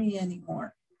hear me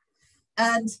anymore.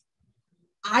 And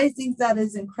I think that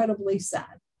is incredibly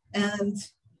sad. And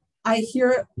I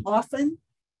hear it often.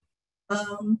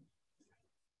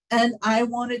 And I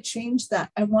want to change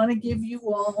that. I want to give you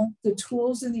all the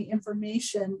tools and the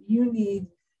information you need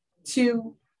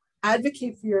to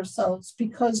advocate for yourselves,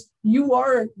 because you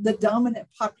are the dominant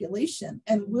population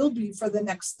and will be for the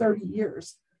next 30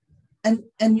 years.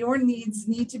 And your needs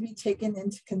need to be taken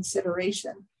into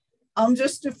consideration. I'm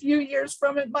just a few years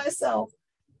from it myself,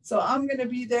 so I'm going to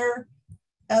be there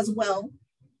as well.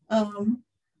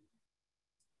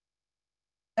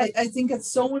 I think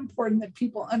it's so important that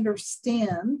people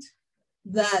understand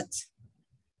that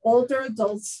older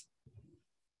adults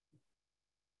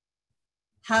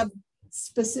have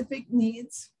specific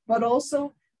needs, but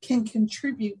also can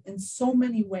contribute in so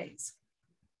many ways.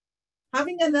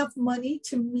 Having enough money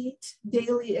to meet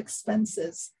daily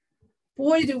expenses.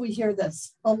 Boy, do we hear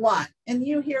this a lot. And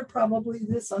you hear probably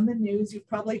this on the news. You've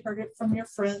probably heard it from your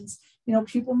friends, you know,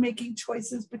 people making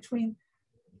choices between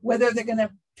whether they're going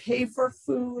to pay for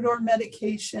food or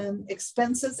medication,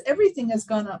 expenses, everything has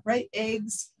gone up, right?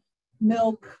 Eggs,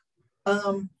 milk,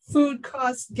 food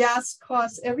costs, gas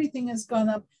costs, everything has gone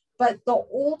up. But the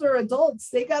older adults,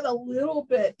 they got a little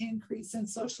bit increase in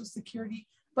Social Security,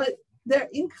 but their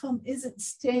income isn't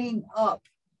staying up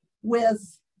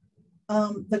with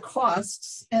the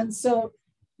costs. And so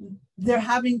they're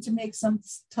having to make some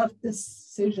tough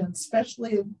decisions,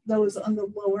 especially those on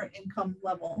the lower income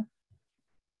level.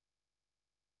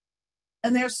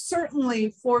 And they're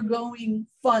certainly foregoing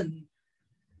fun.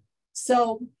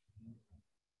 So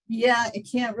yeah, I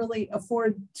can't really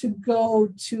afford to go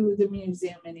to the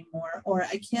museum anymore, or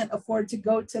I can't afford to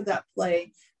go to that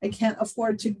play. I can't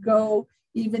afford to go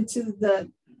even to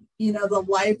the, you know, the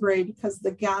library because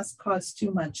the gas costs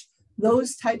too much.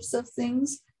 Those types of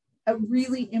things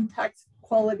really impact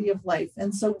quality of life.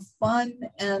 And so fun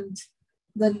and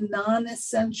the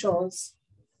non-essentials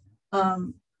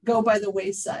go by the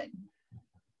wayside.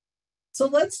 So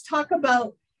let's talk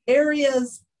about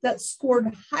areas that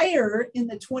scored higher in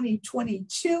the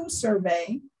 2022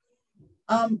 survey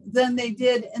than they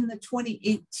did in the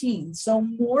 2018. So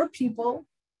more people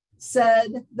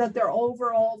said that their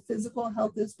overall physical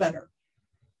health is better.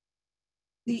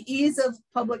 The ease of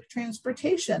public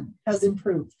transportation has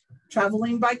improved.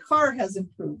 Traveling by car has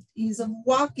improved. Ease of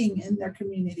walking in their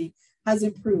community has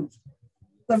improved.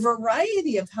 The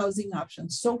variety of housing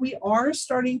options. So we are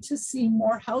starting to see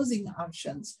more housing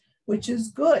options, which is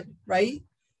good, right?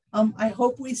 I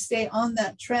hope we stay on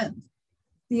that trend.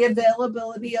 The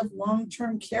availability of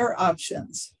long-term care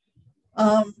options.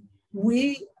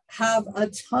 We have a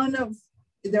ton of,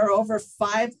 there are over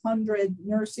 500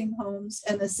 nursing homes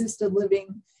and assisted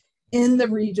living in the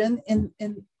region, in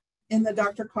the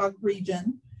DRCOG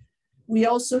region. We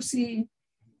also see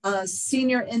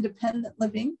senior independent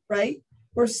living, right?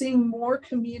 We're seeing more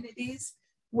communities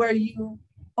where you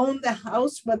own the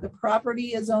house, but the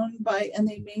property is owned by, and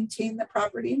they maintain the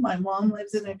property. My mom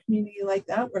lives in a community like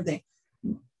that where they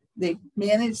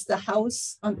manage the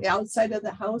house on the outside of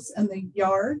the house and the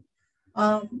yard.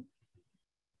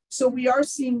 So we are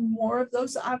seeing more of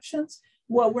those options.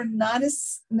 What we're not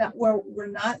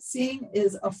seeing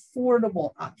is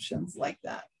affordable options like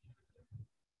that.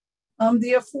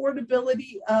 The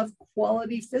affordability of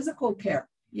quality physical care,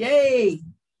 yay.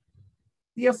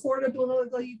 The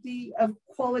affordability of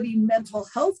quality mental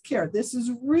health care. This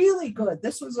is really good.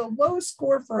 This was a low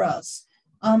score for us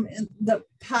in the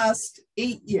past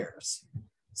 8 years.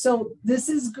 So this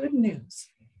is good news.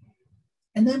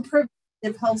 And then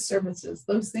preventive health services,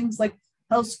 those things like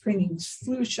health screenings,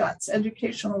 flu shots,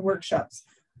 educational workshops.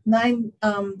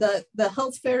 The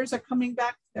health fairs are coming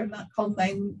back. They're not called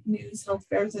 9 News health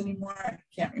fairs anymore. I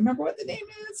can't remember what the name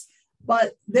is,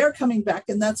 but they're coming back,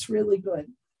 and that's really good.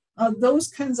 Those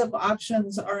kinds of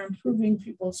options are improving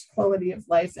people's quality of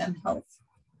life and health.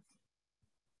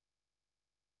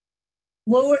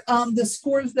 Lower, the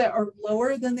scores that are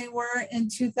lower than they were in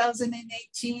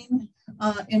 2018,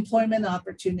 employment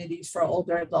opportunities for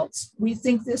older adults. We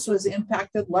think this was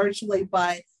impacted largely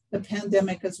by the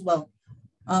pandemic as well.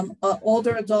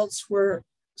 Older adults were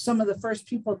some of the first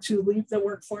people to leave the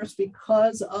workforce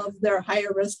because of their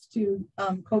higher risk to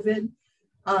COVID.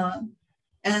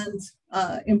 And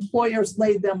employers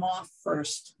laid them off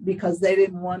first because they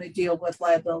didn't want to deal with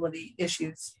liability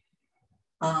issues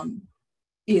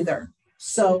either.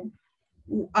 So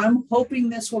I'm hoping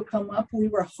this will come up. We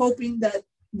were hoping that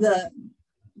the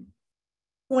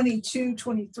 22,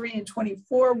 23, and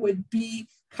 24 would be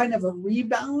kind of a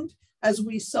rebound as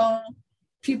we saw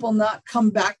people not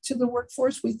come back to the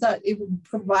workforce. We thought it would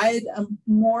provide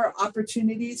more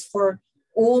opportunities for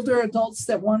older adults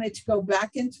that wanted to go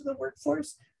back into the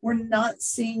workforce. We're not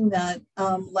seeing that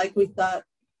like we thought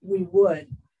we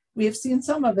would. We have seen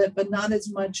some of it, but not as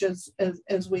much as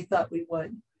we thought we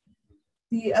would.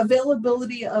 The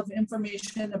availability of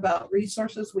information about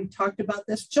resources, we talked about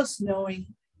this, just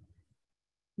knowing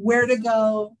where to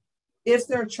go, if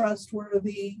they're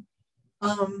trustworthy,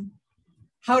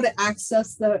 how to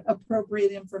access the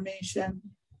appropriate information.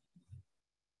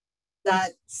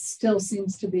 That still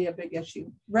seems to be a big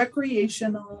issue.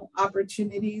 Recreational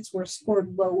opportunities were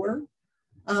scored lower,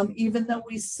 even though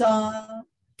we saw,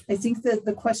 I think that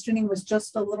the questioning was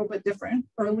just a little bit different.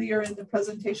 Earlier in the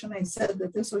presentation, I said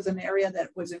that this was an area that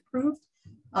was improved,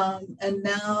 and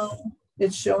now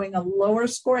it's showing a lower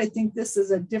score. I think this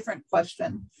is a different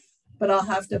question, but I'll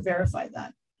have to verify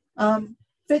that.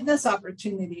 Fitness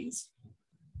opportunities,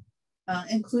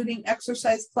 including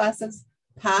exercise classes,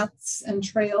 paths, and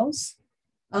trails.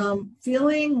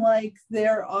 Feeling like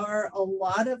there are a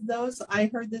lot of those. I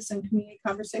heard this in community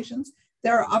conversations.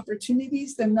 There are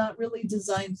opportunities. They're not really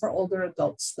designed for older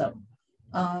adults though.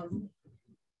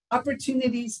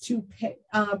 Opportunities to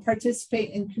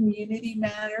participate in community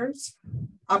matters,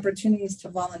 opportunities to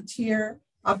volunteer,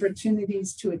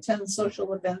 opportunities to attend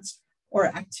social events or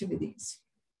activities.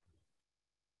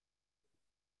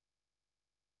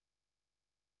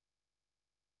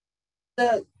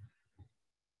 The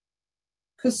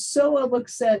CASOA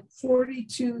looks at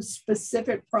 42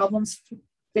 specific problems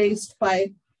faced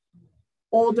by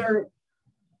older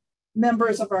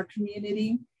members of our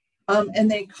community. And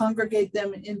they congregate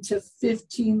them into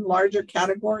 15 larger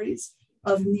categories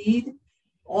of need.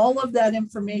 All of that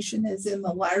information is in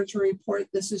the larger report.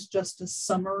 This is just a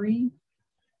summary.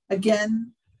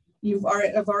 Again,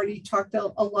 I've already talked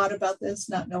a lot about this,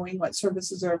 not knowing what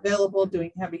services are available,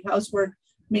 doing heavy housework,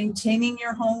 maintaining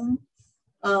your home,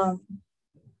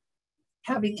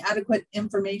 having adequate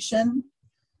information.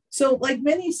 So like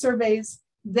many surveys,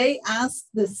 they ask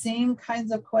the same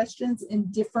kinds of questions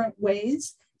in different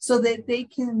ways, so that they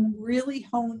can really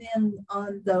hone in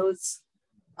on those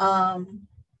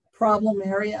problem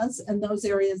areas and those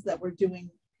areas that we're doing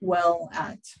well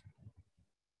at.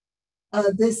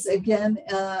 This again,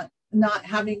 not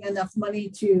having enough money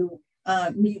to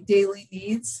meet daily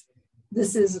needs.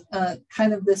 This is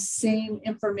kind of the same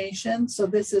information. So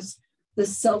this is the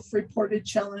self-reported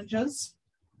challenges.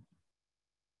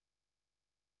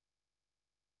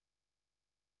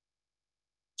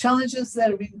 Challenges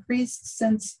that have increased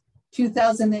since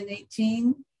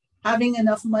 2018, having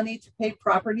enough money to pay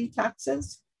property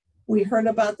taxes. We heard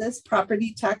about this.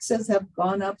 Property taxes have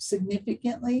gone up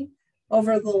significantly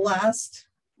over the last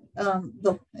 5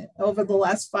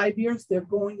 years. They're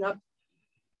going up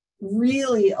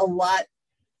really a lot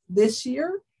this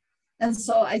year. And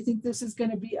so I think this is going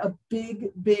to be a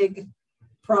big, big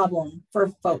problem for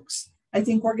folks. I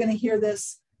think we're going to hear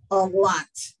this a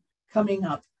lot coming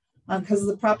up. Because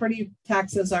the property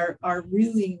taxes are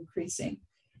really increasing.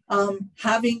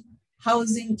 Having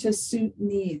housing to suit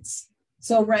needs.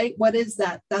 So, right, what is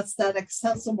that? That's that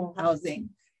accessible housing.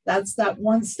 That's that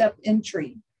one-step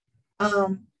entry.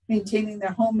 Maintaining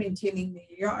their home, maintaining the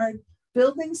yard,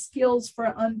 building skills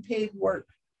for unpaid work.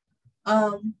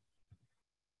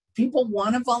 People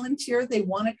want to volunteer, they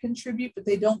want to contribute, but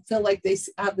they don't feel like they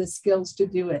have the skills to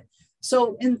do it.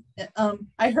 So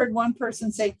I heard one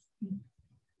person say,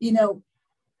 10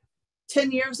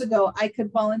 years ago, I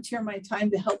could volunteer my time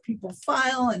to help people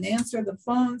file and answer the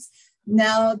phones.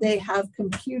 Now they have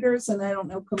computers and I don't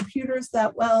know computers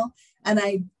that well. And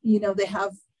they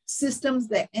have systems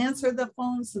that answer the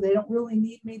phones, so they don't really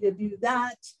need me to do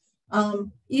that.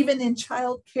 Even in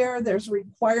childcare, there's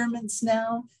requirements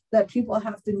now that people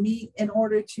have to meet in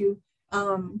order to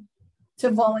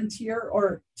volunteer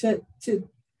or to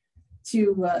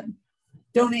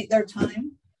donate their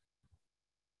time.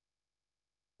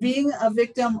 Being a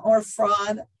victim or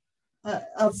fraud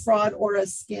or a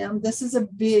scam, this is a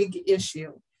big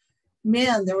issue.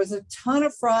 Man, there was a ton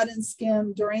of fraud and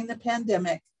scam during the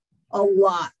pandemic, a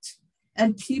lot.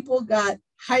 And people got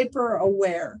hyper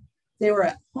aware. They were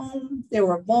at home, they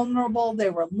were vulnerable,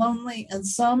 they were lonely, and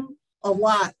a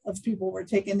lot of people were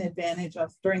taken advantage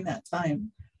of during that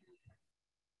time.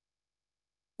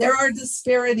 There are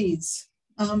disparities.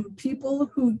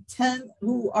 People who tend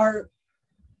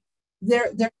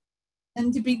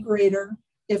to be greater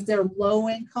if they're low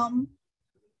income,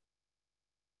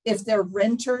 if they're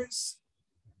renters,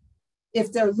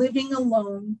 if they're living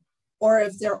alone, or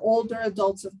if they're older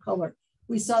adults of color.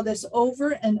 We saw this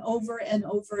over and over and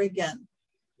over again.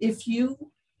 If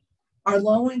you are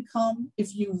low income,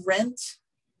 if you rent,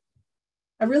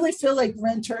 I really feel like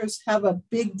renters have a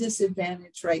big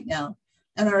disadvantage right now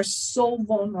and are so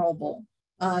vulnerable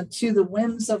to the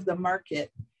whims of the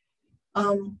market.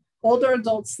 Older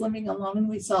adults living alone,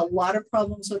 we saw a lot of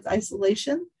problems with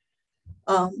isolation.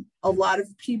 A lot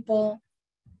of people,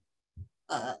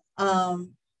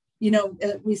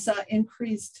 we saw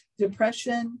increased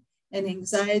depression and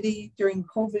anxiety during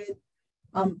COVID,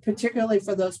 particularly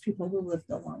for those people who lived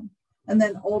alone. And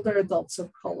then older adults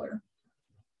of color.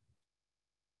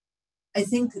 I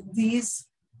think these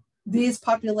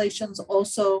populations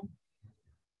also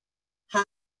have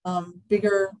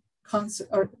bigger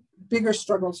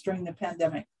struggles during the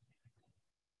pandemic.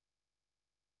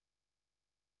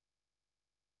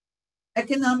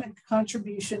 Economic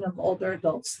contribution of older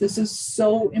adults. This is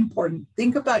so important.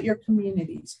 Think about your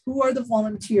communities. Who are the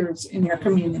volunteers in your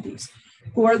communities?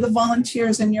 Who are the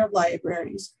volunteers in your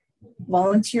libraries?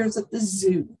 Volunteers at the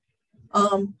zoo?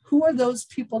 Who are those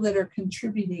people that are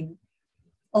contributing?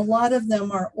 A lot of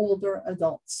them are older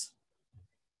adults.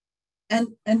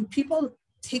 And people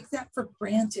take that for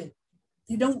granted.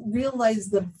 They don't realize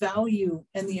the value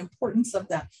and the importance of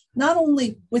that, not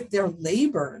only with their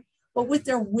labor, but with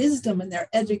their wisdom and their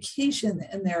education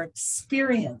and their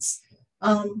experience.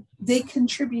 They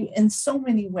contribute in so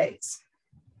many ways.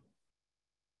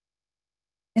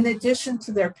 In addition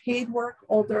to their paid work,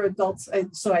 older adults,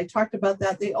 so I talked about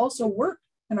that, they also work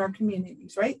in our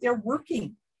communities, right? They're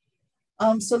working.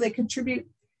 So they contribute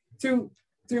through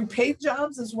paid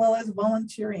jobs as well as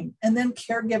volunteering. And then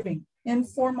caregiving,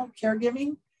 informal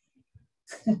caregiving.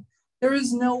 There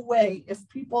is no way if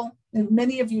people, and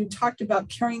many of you talked about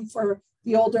caring for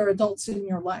the older adults in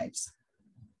your lives.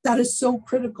 That is so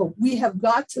critical. We have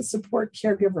got to support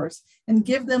caregivers and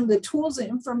give them the tools and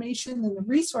information and the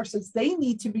resources they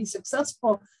need to be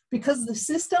successful, because the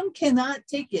system cannot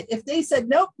take it. If they said,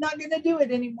 nope, not going to do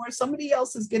it anymore, somebody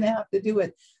else is going to have to do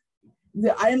it.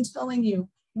 I am telling you,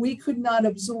 we could not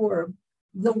absorb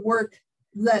the work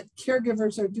that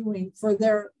caregivers are doing for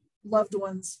their loved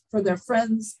ones, for their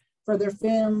friends, for their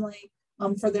family,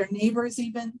 for their neighbors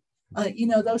even. You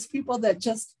know, those people that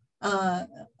just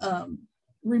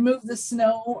remove the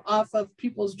snow off of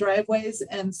people's driveways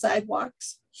and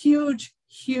sidewalks. Huge,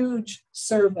 huge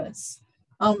service.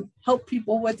 Help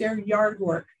people with their yard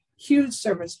work. Huge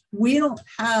service. We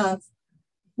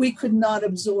could not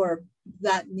absorb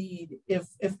that need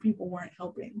if people weren't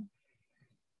helping.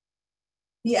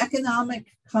 The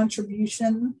economic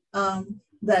contribution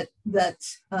that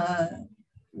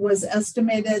was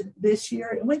estimated this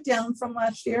year, it went down from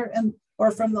last year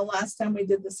or from the last time we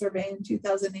did the survey in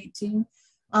 2018,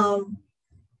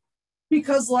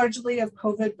 because largely of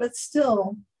COVID, but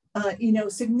still, you know,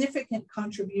 significant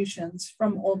contributions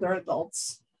from older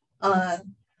adults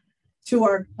to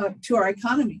our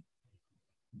economy.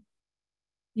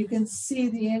 You can see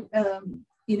the,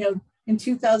 you know, in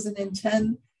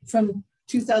 2010 from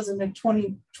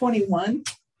 2021,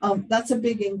 that's a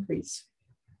big increase.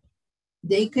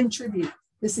 They contribute.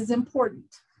 This is important.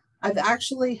 I've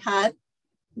actually had,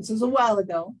 this was a while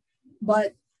ago,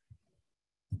 but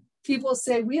people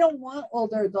say, we don't want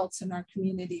older adults in our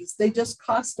communities. They just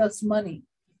cost us money.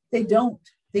 They don't.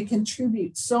 They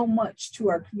contribute so much to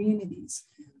our communities.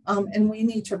 And we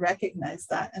need to recognize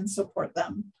that and support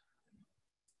them.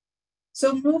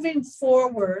 So moving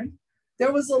forward,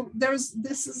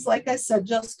 this is, like I said,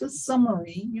 just a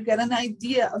summary. You get an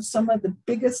idea of some of the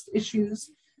biggest issues,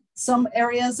 some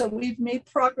areas that we've made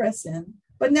progress in.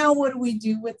 But now what do we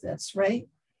do with this, right?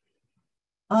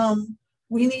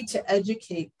 We need to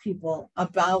educate people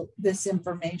about this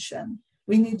information.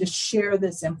 We need to share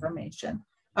this information.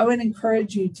 I would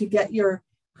encourage you to get your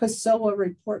CASOA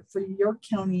report for your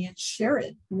county and share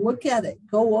it. Look at it,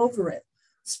 go over it,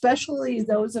 especially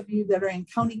those of you that are in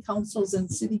county councils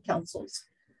and city councils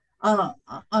on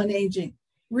aging.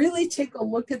 Really take a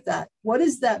look at that. What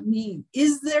does that mean?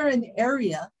 Is there an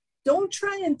area? Don't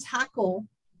try and tackle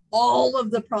all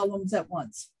of the problems at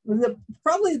once.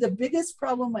 Probably the biggest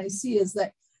problem I see is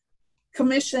that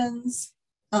commissions,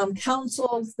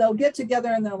 councils, they'll get together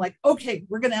and they're like, okay,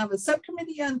 we're going to have a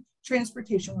subcommittee on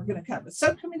transportation. We're going to have a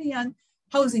subcommittee on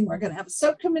housing. We're going to have a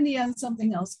subcommittee on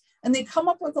something else. And they come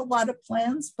up with a lot of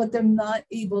plans, but they're not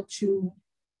able to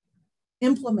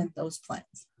implement those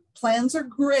plans. Plans are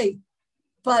great,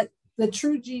 but the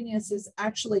true genius is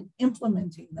actually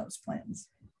implementing those plans.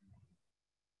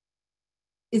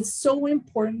 It's so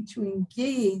important to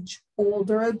engage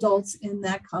older adults in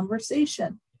that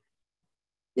conversation.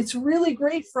 It's really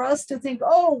great for us to think,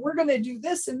 oh, we're going to do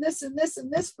this and this and this and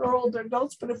this for older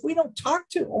adults. But if we don't talk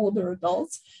to older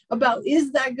adults about,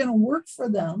 is that going to work for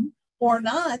them or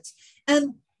not?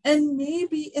 And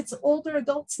maybe it's older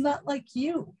adults not like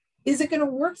you. Is it going to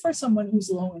work for someone who's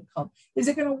low income? Is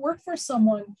it going to work for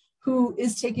someone who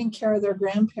is taking care of their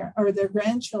grandparent or their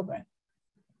grandchildren?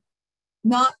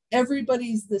 Not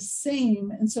everybody's the same.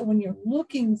 And so when you're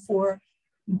looking for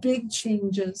big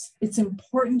changes, it's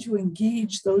important to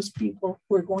engage those people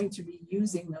who are going to be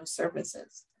using those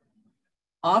services.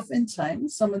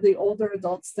 Oftentimes, some of the older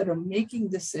adults that are making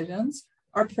decisions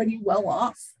are pretty well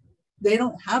off. They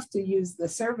don't have to use the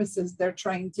services they're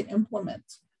trying to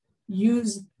implement.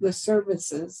 Use the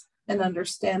services and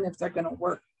understand if they're going to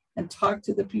work, and talk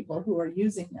to the people who are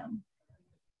using them.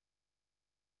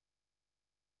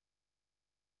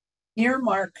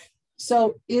 Earmark.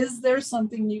 So is there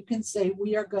something you can say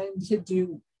we are going to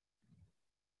do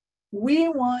We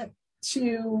want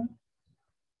to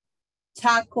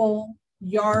tackle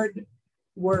yard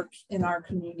work in our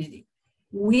community.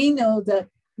 We know that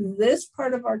this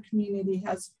part of our community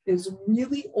is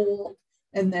really old,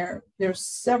 and there's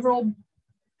several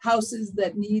houses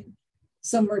that need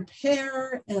some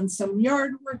repair and some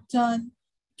yard work done.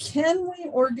 Can we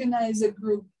organize a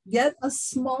group, get a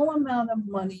small amount of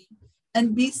money,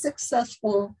 and be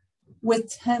successful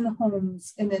with 10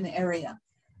 homes in an area?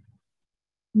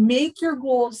 Make your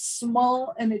goals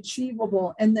small and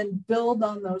achievable, and then build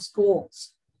on those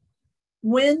goals.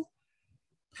 When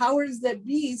powers that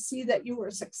be see that you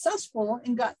were successful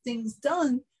and got things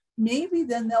done, maybe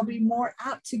then they'll be more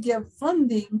apt to give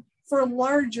funding for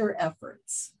larger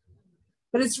efforts.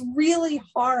 But it's really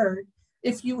hard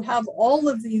if you have all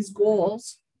of these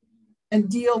goals and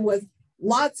deal with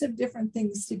lots of different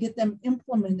things to get them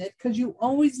implemented, because you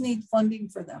always need funding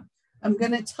for them. I'm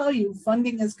going to tell you,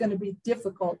 funding is going to be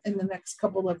difficult in the next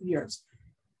couple of years.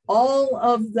 All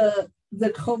of the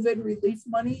COVID relief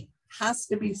money has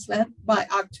to be spent by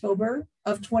October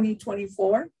of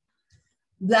 2024.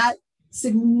 That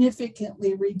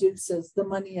significantly reduces the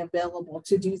money available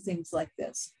to do things like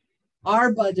this.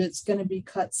 Our budget's going to be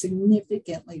cut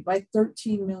significantly by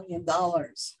 $13 million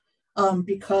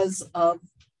because of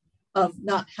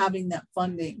not having that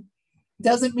funding.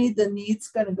 Doesn't mean the need's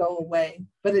going to go away,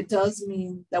 but it does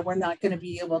mean that we're not going to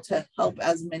be able to help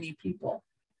as many people.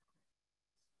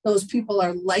 Those people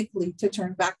are likely to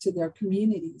turn back to their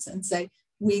communities and say,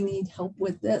 we need help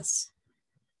with this.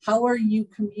 How are you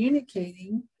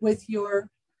communicating with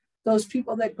those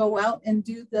people that go out and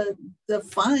do the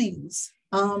fines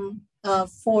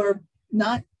for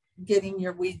not getting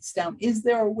your weeds down? Is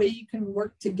there a way you can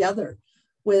work together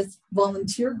with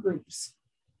volunteer groups?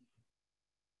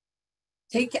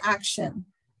 Take action.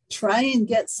 Try and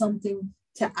get something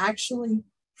to actually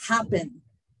happen.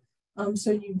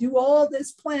 So you do all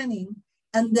this planning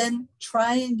and then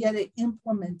try and get it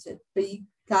implemented. But you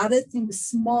gotta think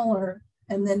smaller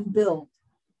and then build.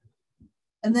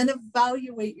 And then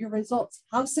evaluate your results.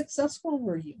 How successful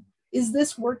were you? Is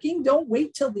this working? Don't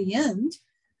wait till the end.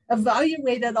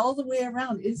 Evaluate it all the way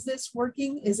around. Is this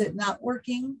working? Is it not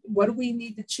working? What do we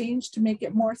need to change to make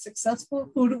it more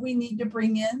successful? Who do we need to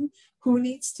bring in? Who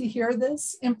needs to hear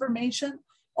this information?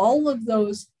 All of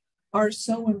those are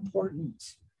so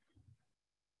important.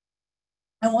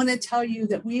 I want to tell you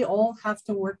that we all have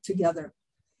to work together.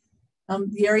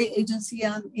 The Area Agency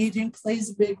on Aging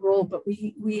plays a big role, but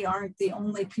we aren't the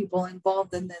only people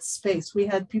involved in this space. We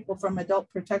had people from adult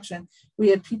protection. We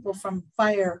had people from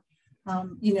fire.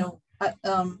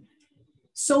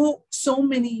 So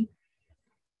many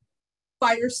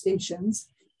fire stations.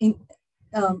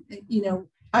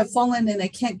 I've fallen and I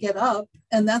can't get up,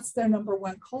 and that's their number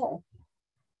one call.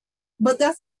 But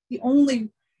that's the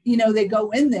only. They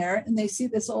go in there and they see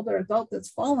this older adult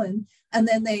that's fallen, and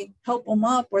then they help them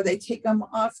up or they take them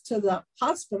off to the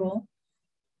hospital,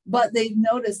 but they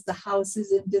noticed the house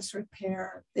is in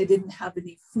disrepair. They didn't have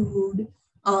any food,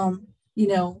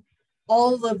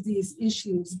 all of these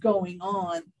issues going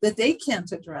on that they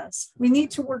can't address. We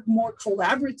need to work more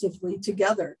collaboratively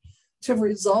together to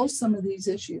resolve some of these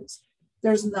issues.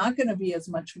 There's not going to be as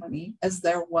much money as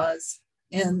there was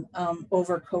in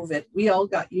over COVID. We all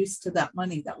got used to that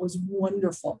money. That was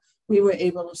wonderful. We were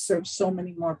able to serve so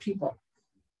many more people.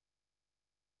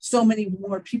 So many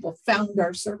more people found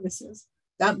our services.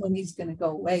 That money's going to go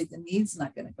away. The need's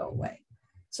not going to go away.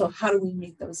 So how do we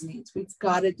meet those needs? We've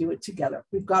got to do it together.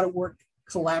 We've got to work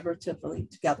collaboratively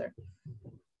together.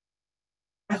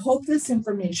 I hope this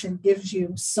information gives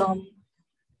you some,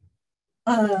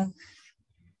 I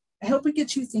hope it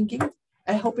gets you thinking.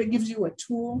 I hope it gives you a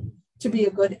tool to be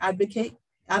a good advocate,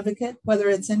 whether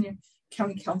it's in your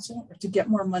county council or to get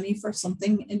more money for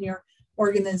something in your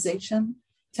organization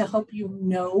to help you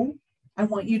know. I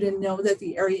want you to know that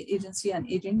the Area Agency on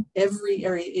Aging, every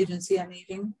Area Agency on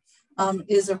Aging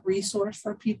is a resource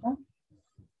for people.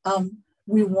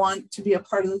 We want to be a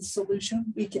part of the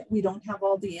solution. We don't have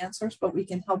all the answers, but we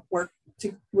can help work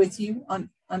with you on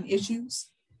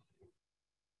issues.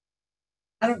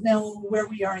 I don't know where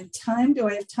we are in time. Do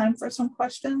I have time for some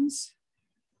questions?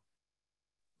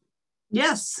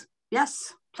 Yes.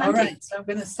 Plenty. All right, so I'm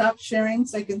going to stop sharing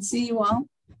so I can see you all.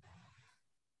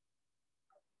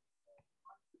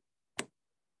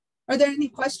 Are there any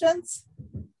questions?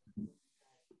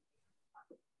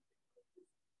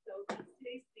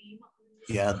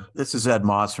 Yeah, this is Ed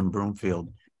Moss from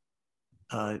Broomfield.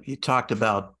 You talked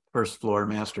about first floor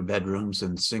master bedrooms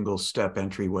and single step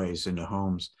entryways into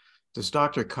homes. Does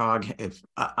DRCOG,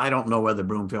 I don't know whether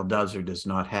Broomfield does or does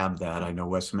not have that. I know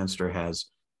Westminster has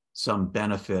some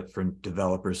benefit for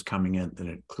developers coming in that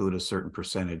include a certain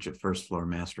percentage of first floor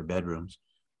master bedrooms.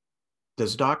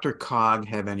 Does DRCOG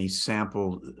have any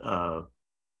sample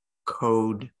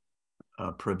code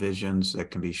provisions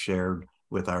that can be shared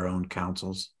with our own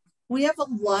councils? We have a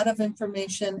lot of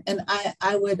information, and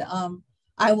I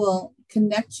will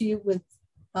connect you with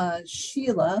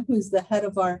Sheila, who's the head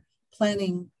of our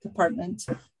planning department.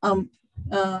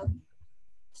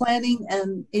 Planning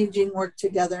and aging work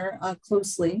together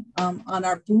closely on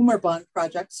our Boomer Bond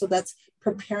project. So that's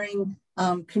preparing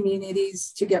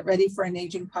communities to get ready for an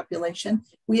aging population.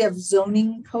 We have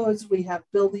zoning codes, we have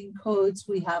building codes,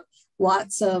 we have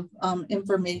lots of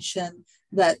information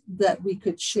that we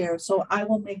could share. So I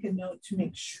will make a note to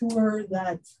make sure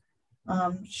that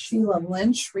Sheila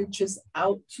Lynch reaches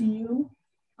out to you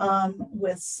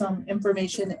with some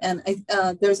information. And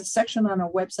there's a section on our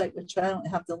website, which I don't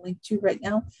have the link to right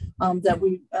now,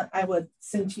 that I would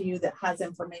send to you that has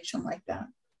information like that.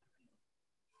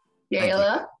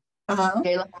 Jayla,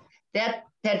 Jayla,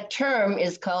 that term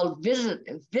is called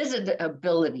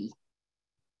visitability.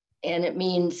 And it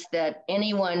means that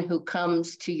anyone who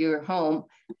comes to your home,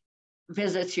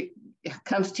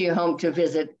 comes to your home to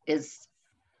visit is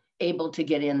able to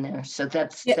get in there. So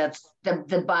that's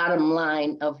the bottom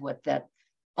line of what that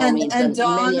all means. And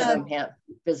Donna, many of them have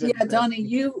visited. Yeah, Donna,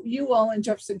 you all in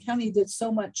Jefferson County did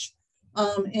so much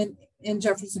in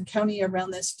Jefferson County around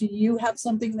this. Do you have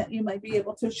something that you might be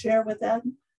able to share with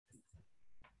them?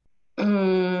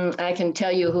 I can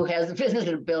tell you who has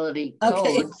visitability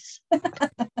codes,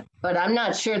 but I'm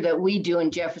not sure that we do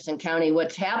in Jefferson County.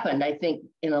 What's happened, I think,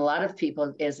 in a lot of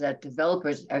people is that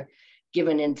developers are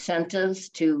given incentives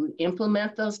to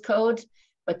implement those codes,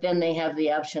 but then they have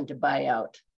the option to buy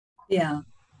out. Yeah.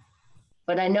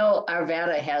 But I know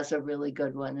Arvada has a really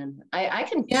good one, and I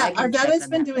can. Yeah, Arvada's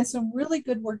been doing some really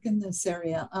good work in this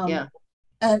area. Yeah.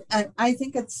 And I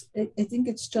think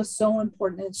it's just so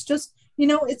important. It's just, you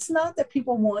know, it's not that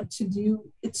people want to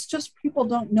do, it's just people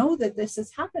don't know that this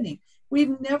is happening.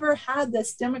 We've never had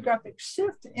this demographic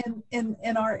shift in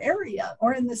our area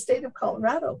or in the state of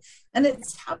Colorado. And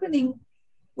it's happening.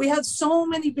 We had so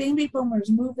many baby boomers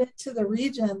move into the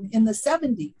region in the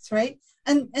 70s, right?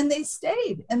 And they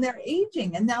stayed, and they're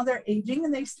aging, and now they're aging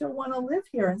and they still want to live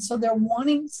here. And so they're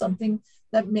wanting something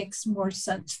that makes more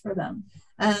sense for them.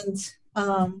 And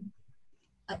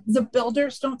the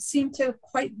builders don't seem to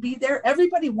quite be there.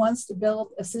 Everybody wants to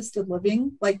build assisted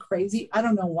living like crazy. I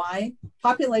don't know why.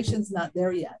 Population's not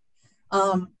there yet.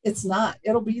 It's not.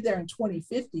 It'll be there in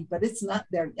 2050, but it's not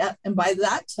there yet. And by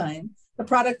that time, the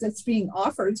product that's being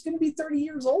offered is going to be 30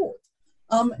 years old.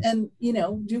 And, you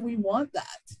know, do we want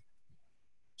that?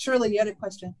 Shirley, you had a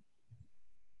question.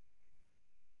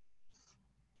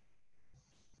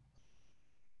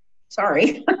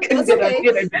 Sorry, I couldn't get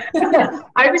unmuted.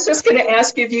 I was just going to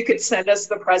ask you if you could send us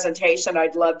the presentation.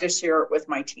 I'd love to share it with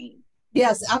my team.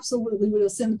 Yes, absolutely. We will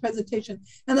send the presentation.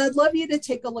 And I'd love you to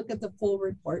take a look at the full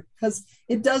report because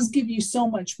it does give you so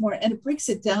much more and it breaks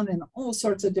it down in all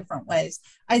sorts of different ways.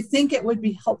 I think it would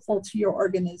be helpful to your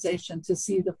organization to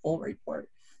see the full report.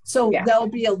 So there'll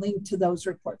be a link to those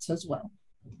reports as well.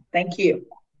 Thank you.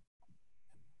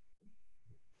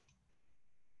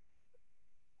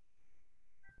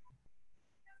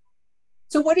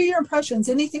 So what are your impressions?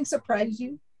 Anything surprise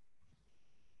you?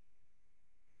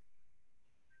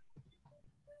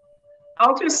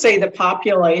 I'll just say the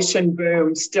population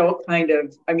boom still kind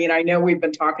of, I mean, I know we've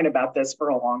been talking about this for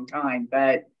a long time,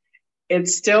 but it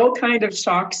still kind of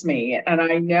shocks me. And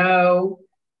I know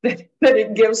that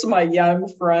it gives my young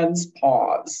friends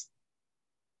pause,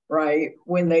 right?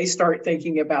 When they start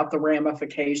thinking about the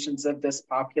ramifications of this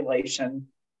population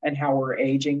and how we're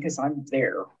aging, because I'm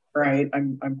there, right?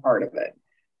 I'm part of it.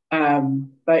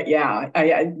 But yeah,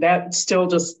 that still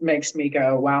just makes me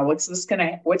go, wow, what's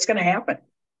gonna happen?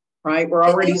 Right? We're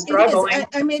already struggling.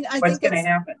 I mean, what's going to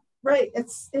happen? Right.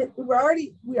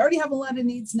 We already have a lot of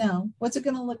needs now. What's it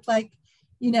going to look like,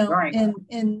 you know,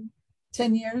 in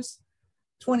 10 years,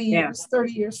 20 years,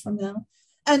 30 years from now?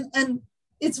 And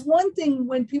it's one thing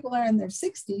when people are in their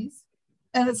 60s,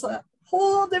 and it's a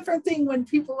whole different thing when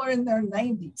people are in their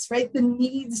 90s, right? The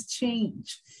needs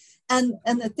change. And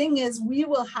the thing is, we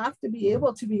will have to be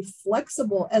able to be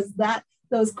flexible as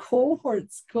those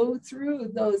cohorts go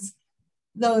through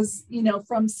those, you know,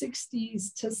 from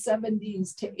 60s to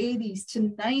 70s to 80s to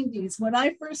 90s. When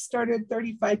I first started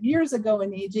 35 years ago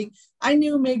in aging, I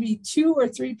knew maybe 2 or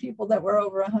 3 people that were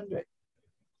over 100.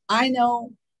 I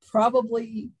know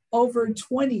probably over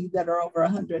 20 that are over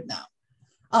 100 now.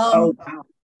 Oh, wow.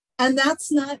 And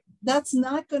that's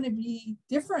not going to be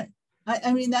different.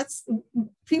 I mean,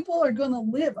 people are going to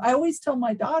live. I always tell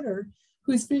my daughter,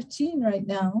 who's 15 right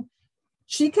now,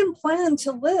 she can plan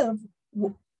to live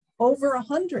over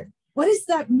 100. What does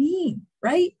that mean,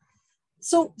 right?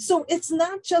 So it's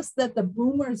not just that the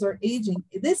boomers are aging.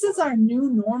 This is our new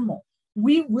normal.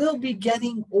 We will be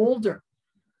getting older.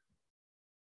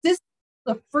 This is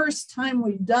the first time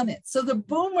we've done it. So the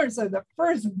boomers are the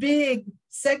first big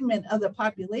segment of the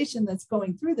population that's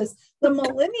going through this. The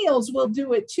millennials will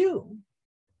do it too.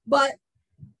 But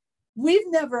we've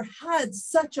never had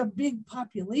such a big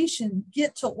population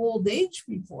get to old age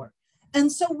before. And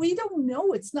so we don't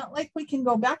know. It's not like we can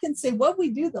go back and say what we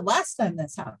do the last time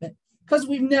this happened, because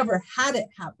we've never had it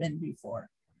happen before.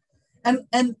 And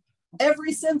ever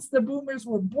since the boomers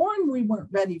were born, we weren't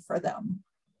ready for them.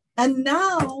 And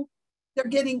now they're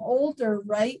getting older,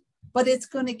 right? But it's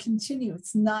going to continue.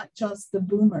 It's not just the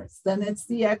boomers. Then it's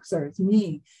the Xers,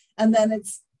 me. And then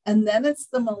it's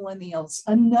the millennials,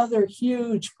 another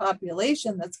huge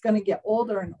population that's going to get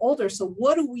older and older. So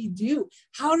what do we do?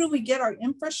 How do we get our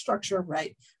infrastructure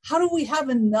right? How do we have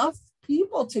enough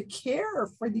people to care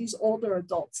for these older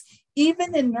adults,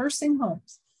 even in nursing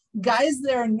homes? Guys,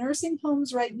 there are nursing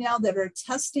homes right now that are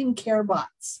testing care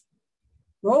bots,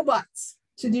 robots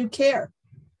to do care,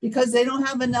 because they don't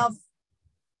have enough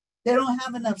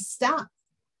staff.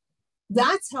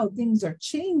 That's how things are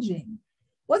changing.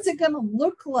 What's it going to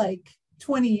look like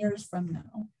 20 years from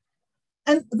now?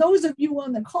 And those of you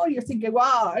on the call, you're thinking,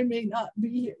 wow, I may not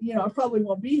be here. I probably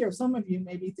won't be here. Some of you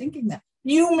may be thinking that.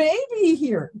 You may be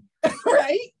here,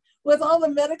 right? With all the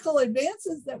medical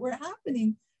advances that were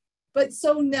happening. But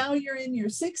so now you're in your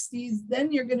 60s,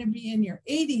 then you're going to be in your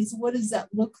 80s. What does that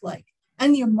look like?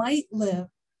 And you might live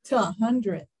to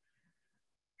 100.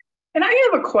 And I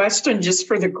have a question just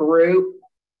for the group.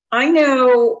 I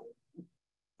know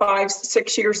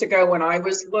 5-6 years ago when I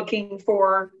was looking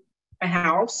for a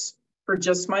house for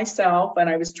just myself, and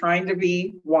I was trying to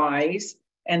be wise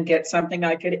and get something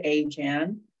I could age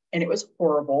in, and it was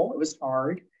horrible. It was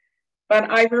hard.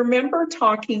 But I remember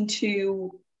talking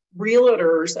to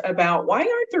realtors about, why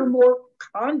aren't there more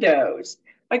condos?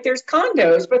 Like, there's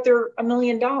condos, but they're $1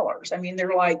 million. I mean,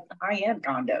 they're like high-end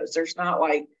condos. There's not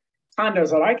like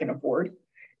condos that I can afford.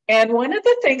 And one of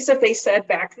the things that they said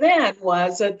back then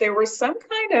was that there was some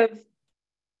kind of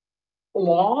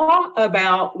law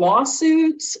about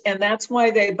lawsuits, and that's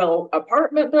why they built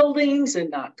apartment buildings and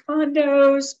not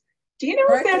condos. Do you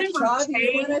know if that ever changed? Do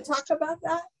you want to talk about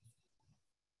that?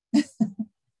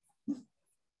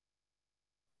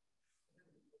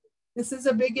 This is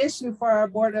a big issue for our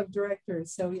board of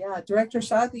directors. So yeah, Director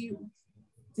Shaw, do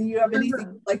you have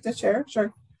anything you'd like to share?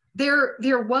 Sure.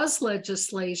 There was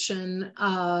legislation,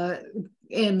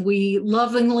 and we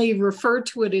lovingly refer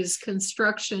to it as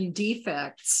construction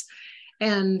defects.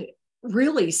 And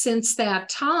really, since that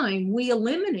time, we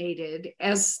eliminated,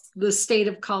 as the state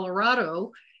of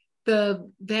Colorado,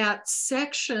 that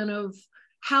section of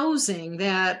housing,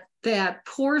 that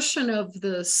portion of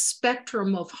the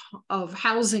spectrum of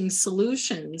housing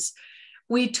solutions.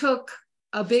 We took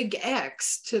a big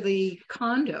X to the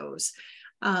condos.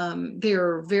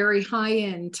 They're very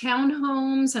high-end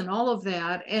townhomes and all of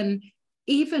that. And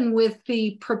even with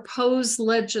the proposed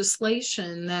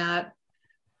legislation that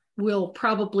will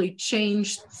probably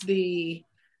change the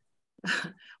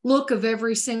look of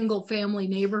every single family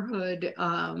neighborhood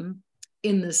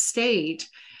in the state,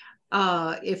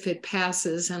 if it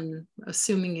passes, and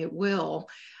assuming it will,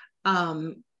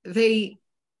 they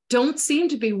don't seem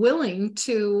to be willing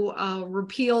to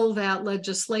repeal that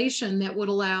legislation that would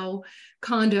allow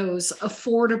condos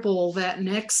affordable, that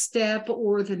next step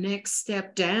or the next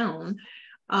step down,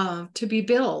 to be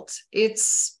built.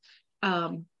 It's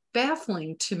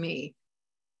baffling to me.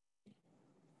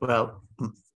 Well,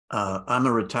 I'm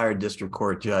a retired district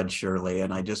court judge, Shirley,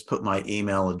 and I just put my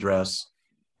email address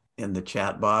in the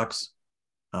chat box.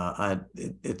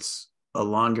 It's a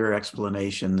longer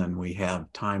explanation than we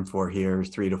have time for here,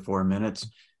 3 to 4 minutes.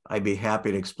 I'd be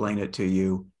happy to explain it to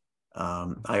you.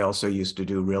 I also used to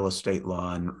do real estate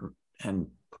law and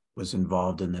was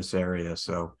involved in this area.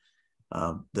 So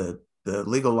the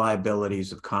legal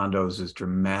liabilities of condos is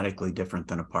dramatically different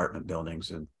than apartment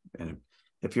buildings. And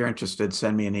if you're interested,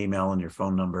 send me an email and your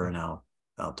phone number, and I'll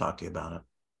talk to you about it.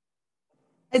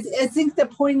 I think the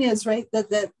point is, right,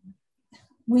 that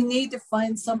we need to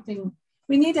find something.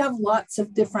 We need to have lots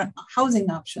of different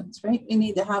housing options, right? We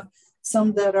need to have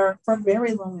some that are for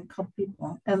very low income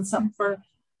people and some for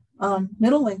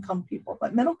middle income people.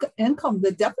 But middle income,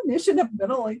 the definition of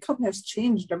middle income has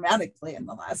changed dramatically in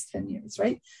the last 10 years,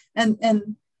 right?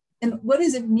 And what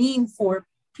does it mean for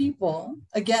people?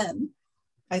 Again,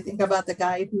 I think about the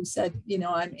guy who said,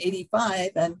 I'm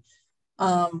 85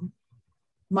 and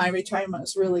my retirement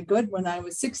was really good when I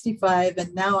was 65,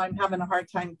 and now I'm having a hard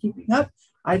time keeping up.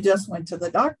 I just went to the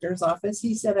doctor's office.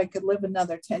 He said I could live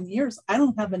another 10 years. I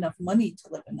don't have enough money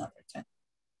to live another 10.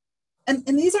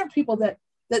 And these are people that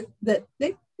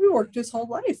they worked his whole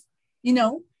life. You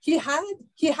know, he had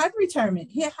retirement,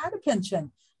 he had a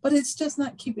pension, but it's just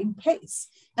not keeping pace.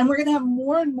 And we're going to have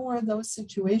more and more of those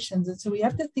situations. And so we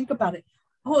have to think about it.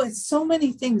 Oh, it's so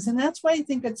many things. And that's why I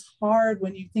think it's hard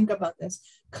when you think about this,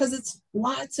 because it's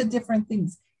lots of different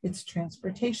things. It's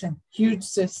transportation, huge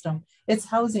system. It's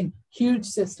housing, huge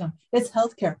system. It's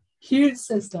healthcare, huge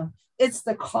system. It's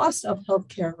the cost of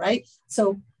healthcare, right?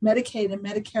 So Medicaid and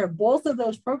Medicare, both of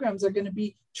those programs are going to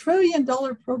be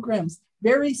trillion-dollar programs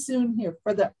very soon here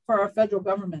for our federal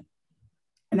government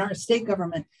and our state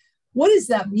government. What does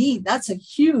that mean? That's a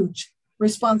huge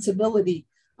responsibility.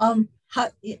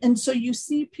 And so you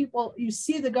see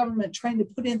the government trying to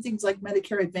put in things like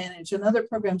Medicare Advantage and other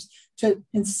programs to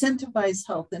incentivize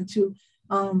health and to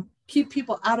keep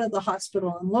people out of the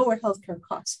hospital and lower healthcare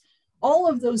costs. All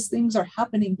of those things are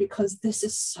happening because this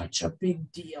is such a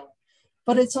big deal.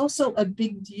 But it's also a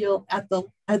big deal at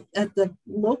the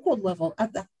local level,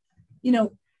 at the, you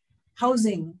know,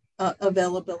 housing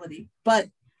availability. But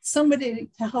somebody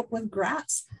to help with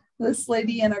grass. This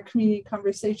lady in our community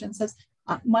conversation says,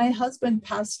 my husband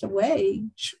passed away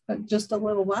just a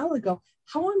little while ago.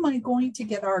 How am I going to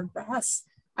get our grass?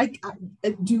 I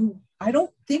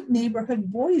don't think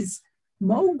neighborhood boys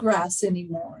mow grass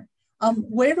anymore.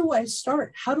 Where do I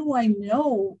start? How do I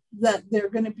know that they're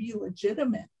going to be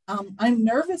legitimate? I'm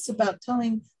nervous about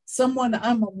telling someone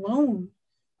I'm alone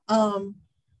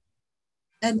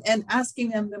and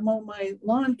asking them to mow my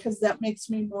lawn because that makes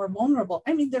me more vulnerable.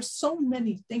 I mean, there's so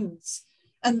many things,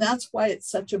 and that's why it's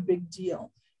such a big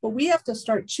deal. But we have to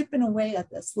start chipping away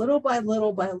at this little by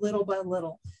little by little by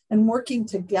little and working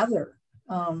together.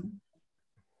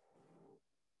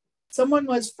 Someone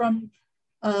was from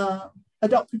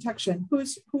adult protection.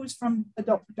 Who's from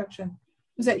adult protection?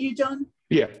 Was that you, John?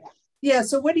 Yeah. Yeah.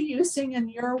 So what are you seeing in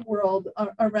your world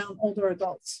around older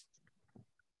adults?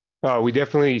 We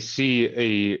definitely see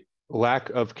a lack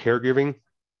of caregiving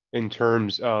in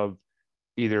terms of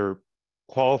either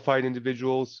qualified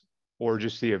individuals or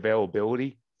just the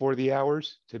availability for the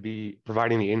hours to be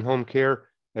providing the in-home care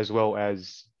as well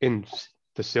as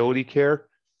in-facility care.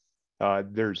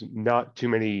 There's not too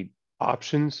many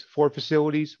options for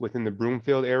facilities within the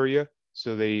Broomfield area,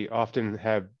 so they often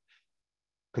have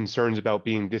concerns about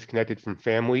being disconnected from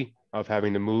family, of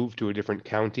having to move to a different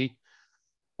county.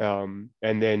 And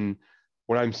then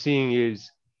what I'm seeing is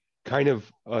kind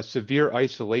of a severe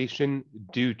isolation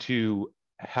due to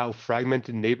how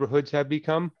fragmented neighborhoods have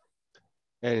become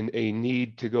and a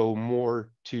need to go more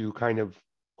to kind of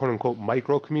quote unquote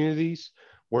micro communities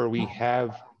where we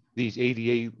have these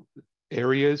ADA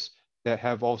areas that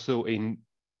have also a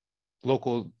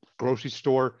local grocery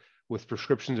store with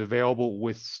prescriptions available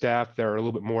with staff that are a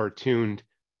little bit more attuned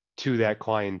to that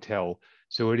clientele.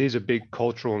 So it is a big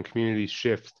cultural and community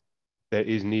shift that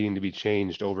is needing to be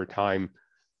changed over time.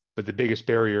 But the biggest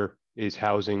barrier is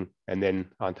housing, and then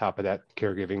on top of that,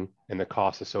 caregiving and the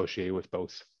costs associated with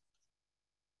both.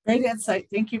 Great insight.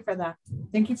 Thank you for that.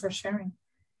 Thank you for sharing.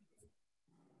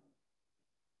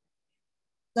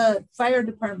 The fire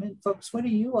department folks, what are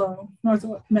you all, North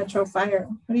Metro Fire,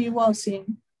 what are you all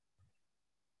seeing?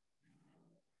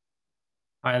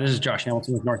 Hi, this is Josh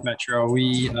Hamilton with North Metro.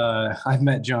 I've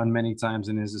met John many times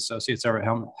and his associates over at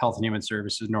Health and Human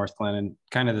Services, North Glen, and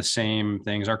kind of the same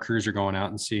things. Our crews are going out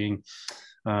and seeing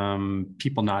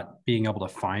people not being able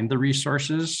to find the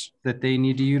resources that they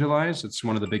need to utilize. It's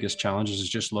one of the biggest challenges is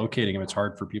just locating them. It's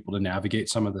hard for people to navigate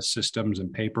some of the systems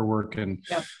and paperwork, and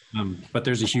but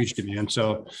there's a huge demand.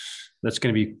 So that's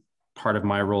going to be part of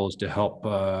my role is to help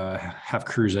have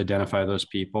crews identify those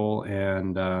people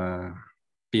and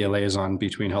be a liaison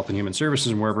between Health and Human Services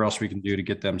and wherever else we can do to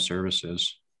get them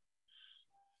services.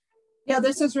 Yeah,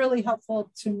 this is really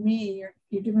helpful to me.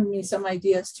 You're giving me some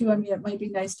ideas too. I mean, it might be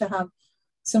nice to have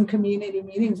some community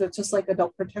meetings with just like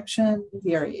adult protection,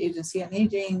 the area agency on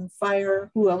aging, fire,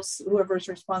 whoever's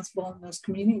responsible in those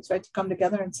communities, right, to come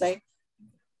together and say,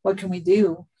 what can we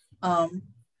do?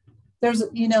 There's,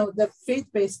 you know, the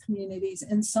faith-based communities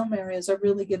in some areas are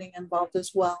really getting involved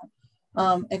as well.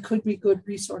 It could be good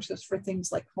resources for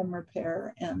things like home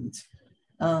repair and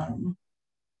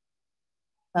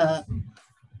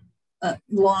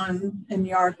lawn and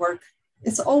yard work.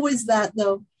 It's always that,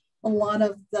 though. A lot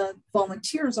of the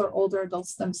volunteers are older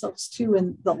adults themselves too,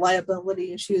 and the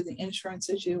liability issue, the insurance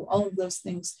issue, all of those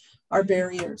things are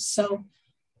barriers. So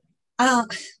I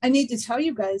need to tell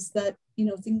you guys that, you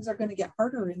know, things are going to get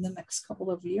harder in the next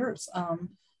couple of years.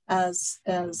 as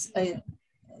the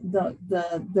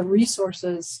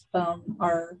resources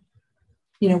are,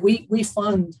 you know, we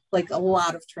fund like a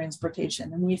lot of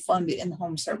transportation, and we fund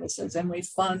in-home services, and we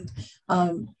fund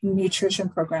nutrition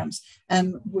programs,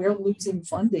 and we're losing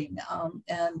funding.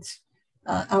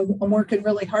 I'm working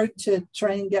really hard to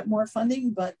try and get more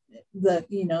funding, but the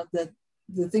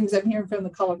things I'm hearing from the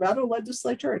Colorado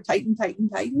legislature are tighten.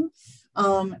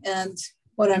 And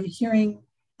what I'm hearing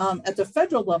at the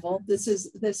federal level, this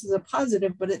is a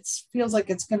positive, but it feels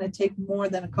like it's going to take more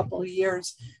than a couple of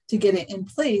years to get it in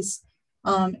place.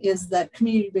 Is that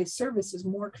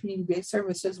more community-based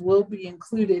services will be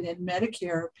included in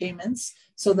Medicare payments.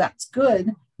 So that's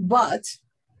good, but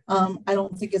I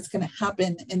don't think it's going to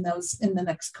happen in the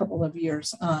next couple of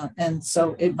years. And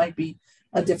so it might be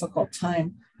a difficult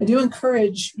time. I do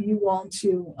encourage you all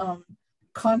to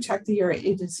contact the Area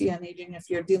Agency on Aging if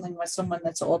you're dealing with someone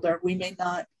that's older. We may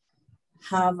not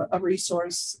have a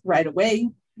resource right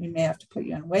away. We may have to put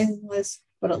you on a waiting list,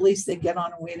 but at least they get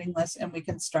on a waiting list and we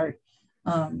can start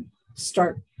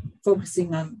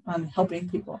focusing on helping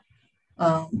people.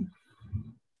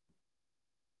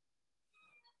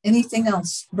 Anything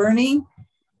else? Bernie,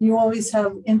 you always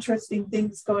have interesting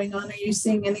things going on. Are you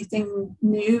seeing anything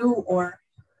new or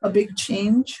a big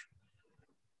change?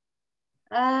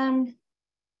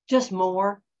 Just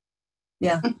more.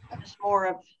 Yeah. Just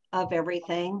more of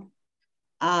everything.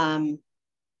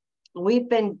 We've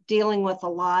been dealing with a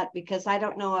lot because I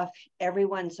don't know if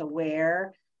everyone's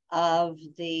aware of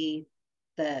the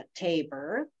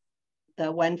TABOR,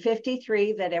 the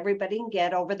 153 that everybody can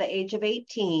get over the age of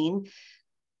 18.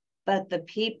 But the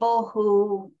people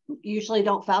who usually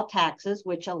don't file taxes,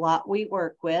 which a lot we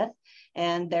work with,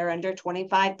 and they're under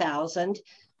 25,000,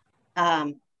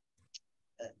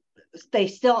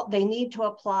 they need to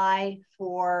apply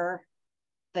for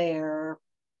their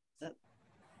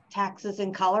taxes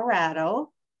in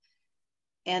Colorado.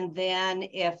 And then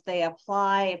if they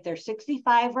apply, if they're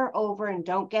 65 or over and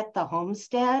don't get the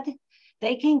homestead,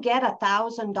 they can get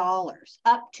 $1,000,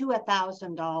 up to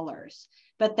 $1,000,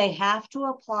 but they have to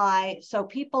apply. So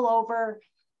people over,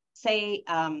 say,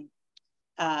 well,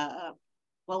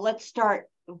 let's start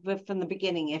from the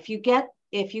beginning. If you can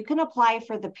apply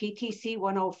for the PTC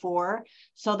 104,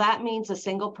 so that means a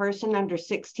single person under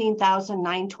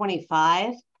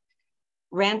 16,925,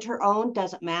 rent or own,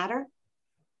 doesn't matter.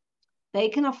 They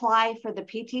can apply for the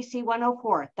PTC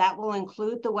 104. That will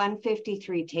include the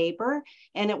 153 TABOR,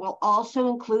 and it will also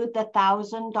include the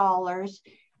 $1,000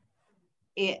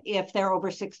 if they're over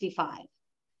 65.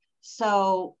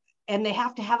 So, and they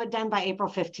have to have it done by April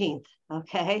 15th,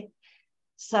 okay?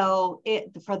 So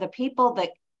for the people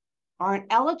that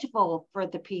aren't eligible for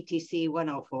the PTC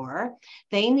 104,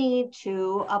 they need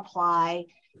to apply,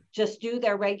 just do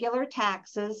their regular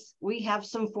taxes. We have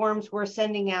some forms we're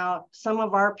sending out. Some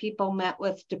of our people met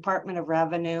with Department of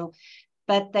Revenue,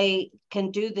 but they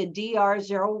can do the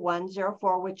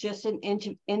DR0104, which is an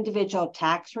individual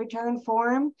tax return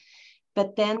form.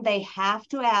 But then they have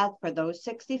to add, for those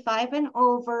 65 and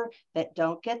over that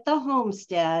don't get the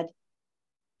homestead,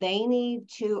 they need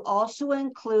to also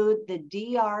include the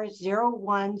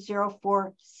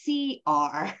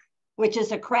DR0104CR, which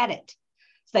is a credit.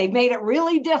 So they've made it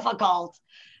really difficult.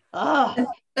 And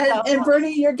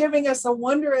Bernie, you're giving us a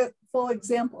wonderful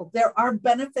example. There are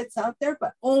benefits out there,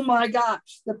 but oh my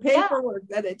gosh, the paperwork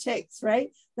that it takes,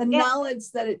 right? The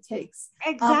knowledge that it takes.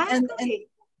 Exactly.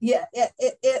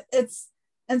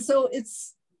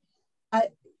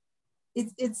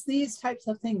 It's these types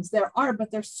of things. There are,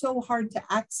 but they're so hard to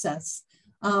access.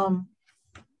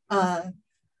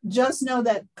 Just know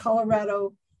that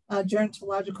Colorado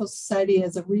Gerontological Society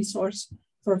is a resource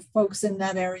for folks in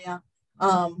that area.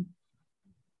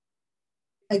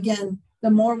 Again, the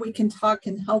more we can talk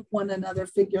and help one another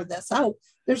figure this out,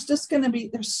 there's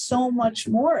so much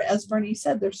more. As Bernie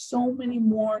said, there's so many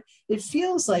more. It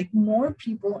feels like more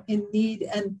people in need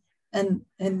and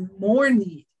more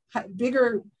need,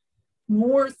 bigger,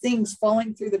 more things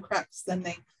falling through the cracks than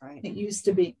it used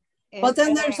to be. But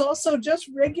then there's also just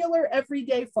regular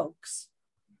everyday folks,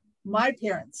 my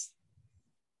parents,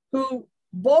 who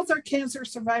both are cancer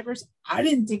survivors. I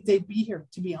didn't think they'd be here,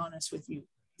 to be honest with you.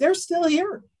 They're still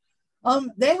here.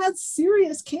 They had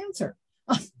serious cancer.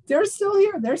 They're still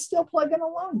here. They're still plugging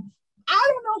along. I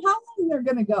don't know how long they're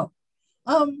going to go.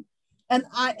 And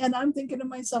I'm thinking to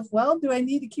myself, well, do I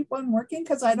need to keep on working?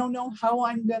 Because I don't know how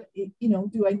I'm going to,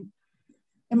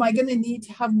 am I going to need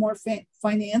to have more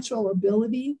financial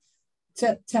ability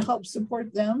to help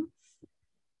support them?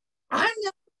 I'm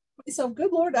not myself,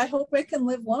 good Lord, I hope I can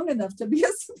live long enough to be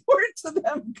a support to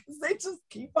them, because they just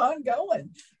keep on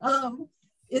going.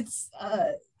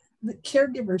 the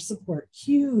caregiver support,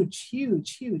 huge,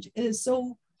 huge, huge. It is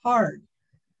so hard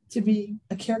to be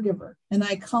a caregiver. And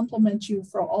I compliment you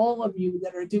for all of you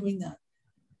that are doing that.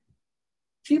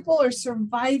 People are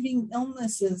surviving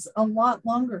illnesses a lot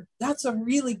longer. That's a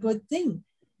really good thing.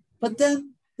 But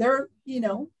then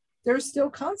there's still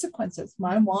consequences.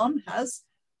 My mom has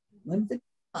lymphedema,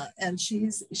 and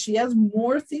she has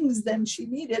more things than she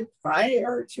needed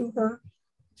prior to her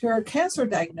cancer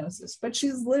diagnosis, but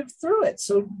she's lived through it.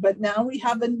 So, but now we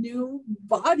have a new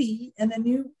body and a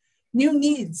new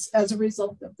needs as a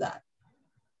result of that.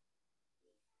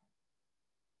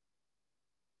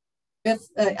 If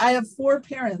I have 4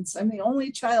 parents, I'm the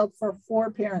only child for 4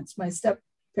 parents. My step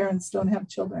parents don't have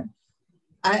children.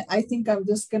 I think I'm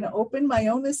just going to open my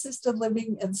own assisted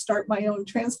living and start my own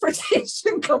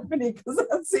transportation company, because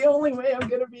that's the only way I'm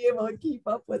going to be able to keep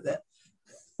up with it.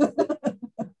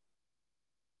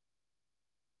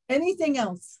 Anything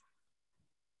else?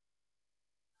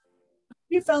 If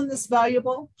you found this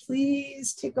valuable,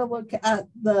 please take a look at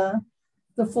the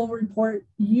full report.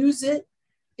 Use it.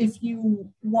 If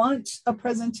you want a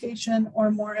presentation or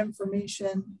more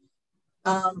information,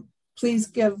 please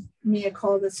give me a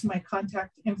call. This is my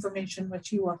contact information,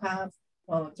 which you will have.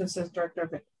 Well, it just says director,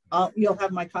 but you'll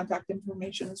have my contact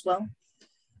information as well.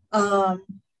 And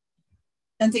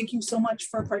thank you so much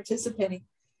for participating.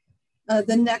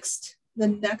 The next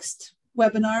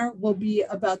webinar will be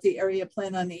about the area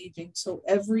plan on aging. So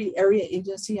every area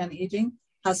agency on aging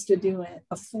has to do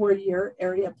a 4-year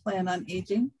area plan on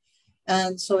aging.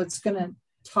 And so it's going to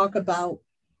talk about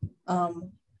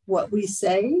what we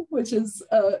say, which is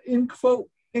in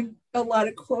a lot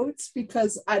of quotes,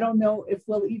 because I don't know if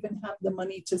we'll even have the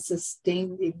money to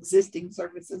sustain the existing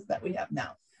services that we have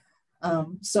now.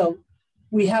 So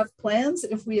we have plans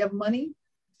if we have money,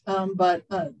 but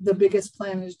the biggest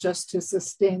plan is just to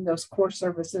sustain those core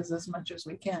services as much as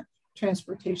we can: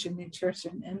 transportation,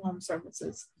 nutrition, and home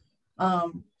services,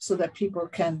 so that people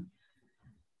can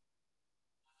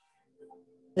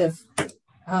live.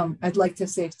 I'd like to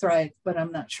say thrive, but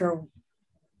I'm not sure.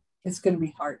 It's going to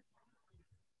be hard.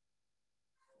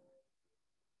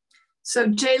 So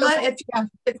Jayla,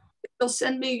 if you'll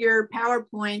send me your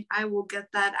PowerPoint, I will get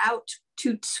that out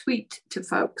to tweet to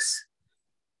folks.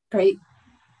 Great.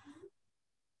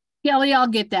 Kelly, I'll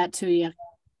get that to you.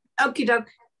 Okie doke.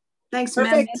 Thanks,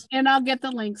 Perfect. ma'am. And I'll get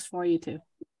the links for you too.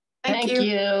 Thank you.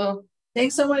 you.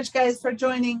 Thanks so much, guys, for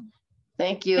joining.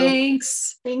 Thank you.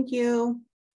 Thanks. Thank you.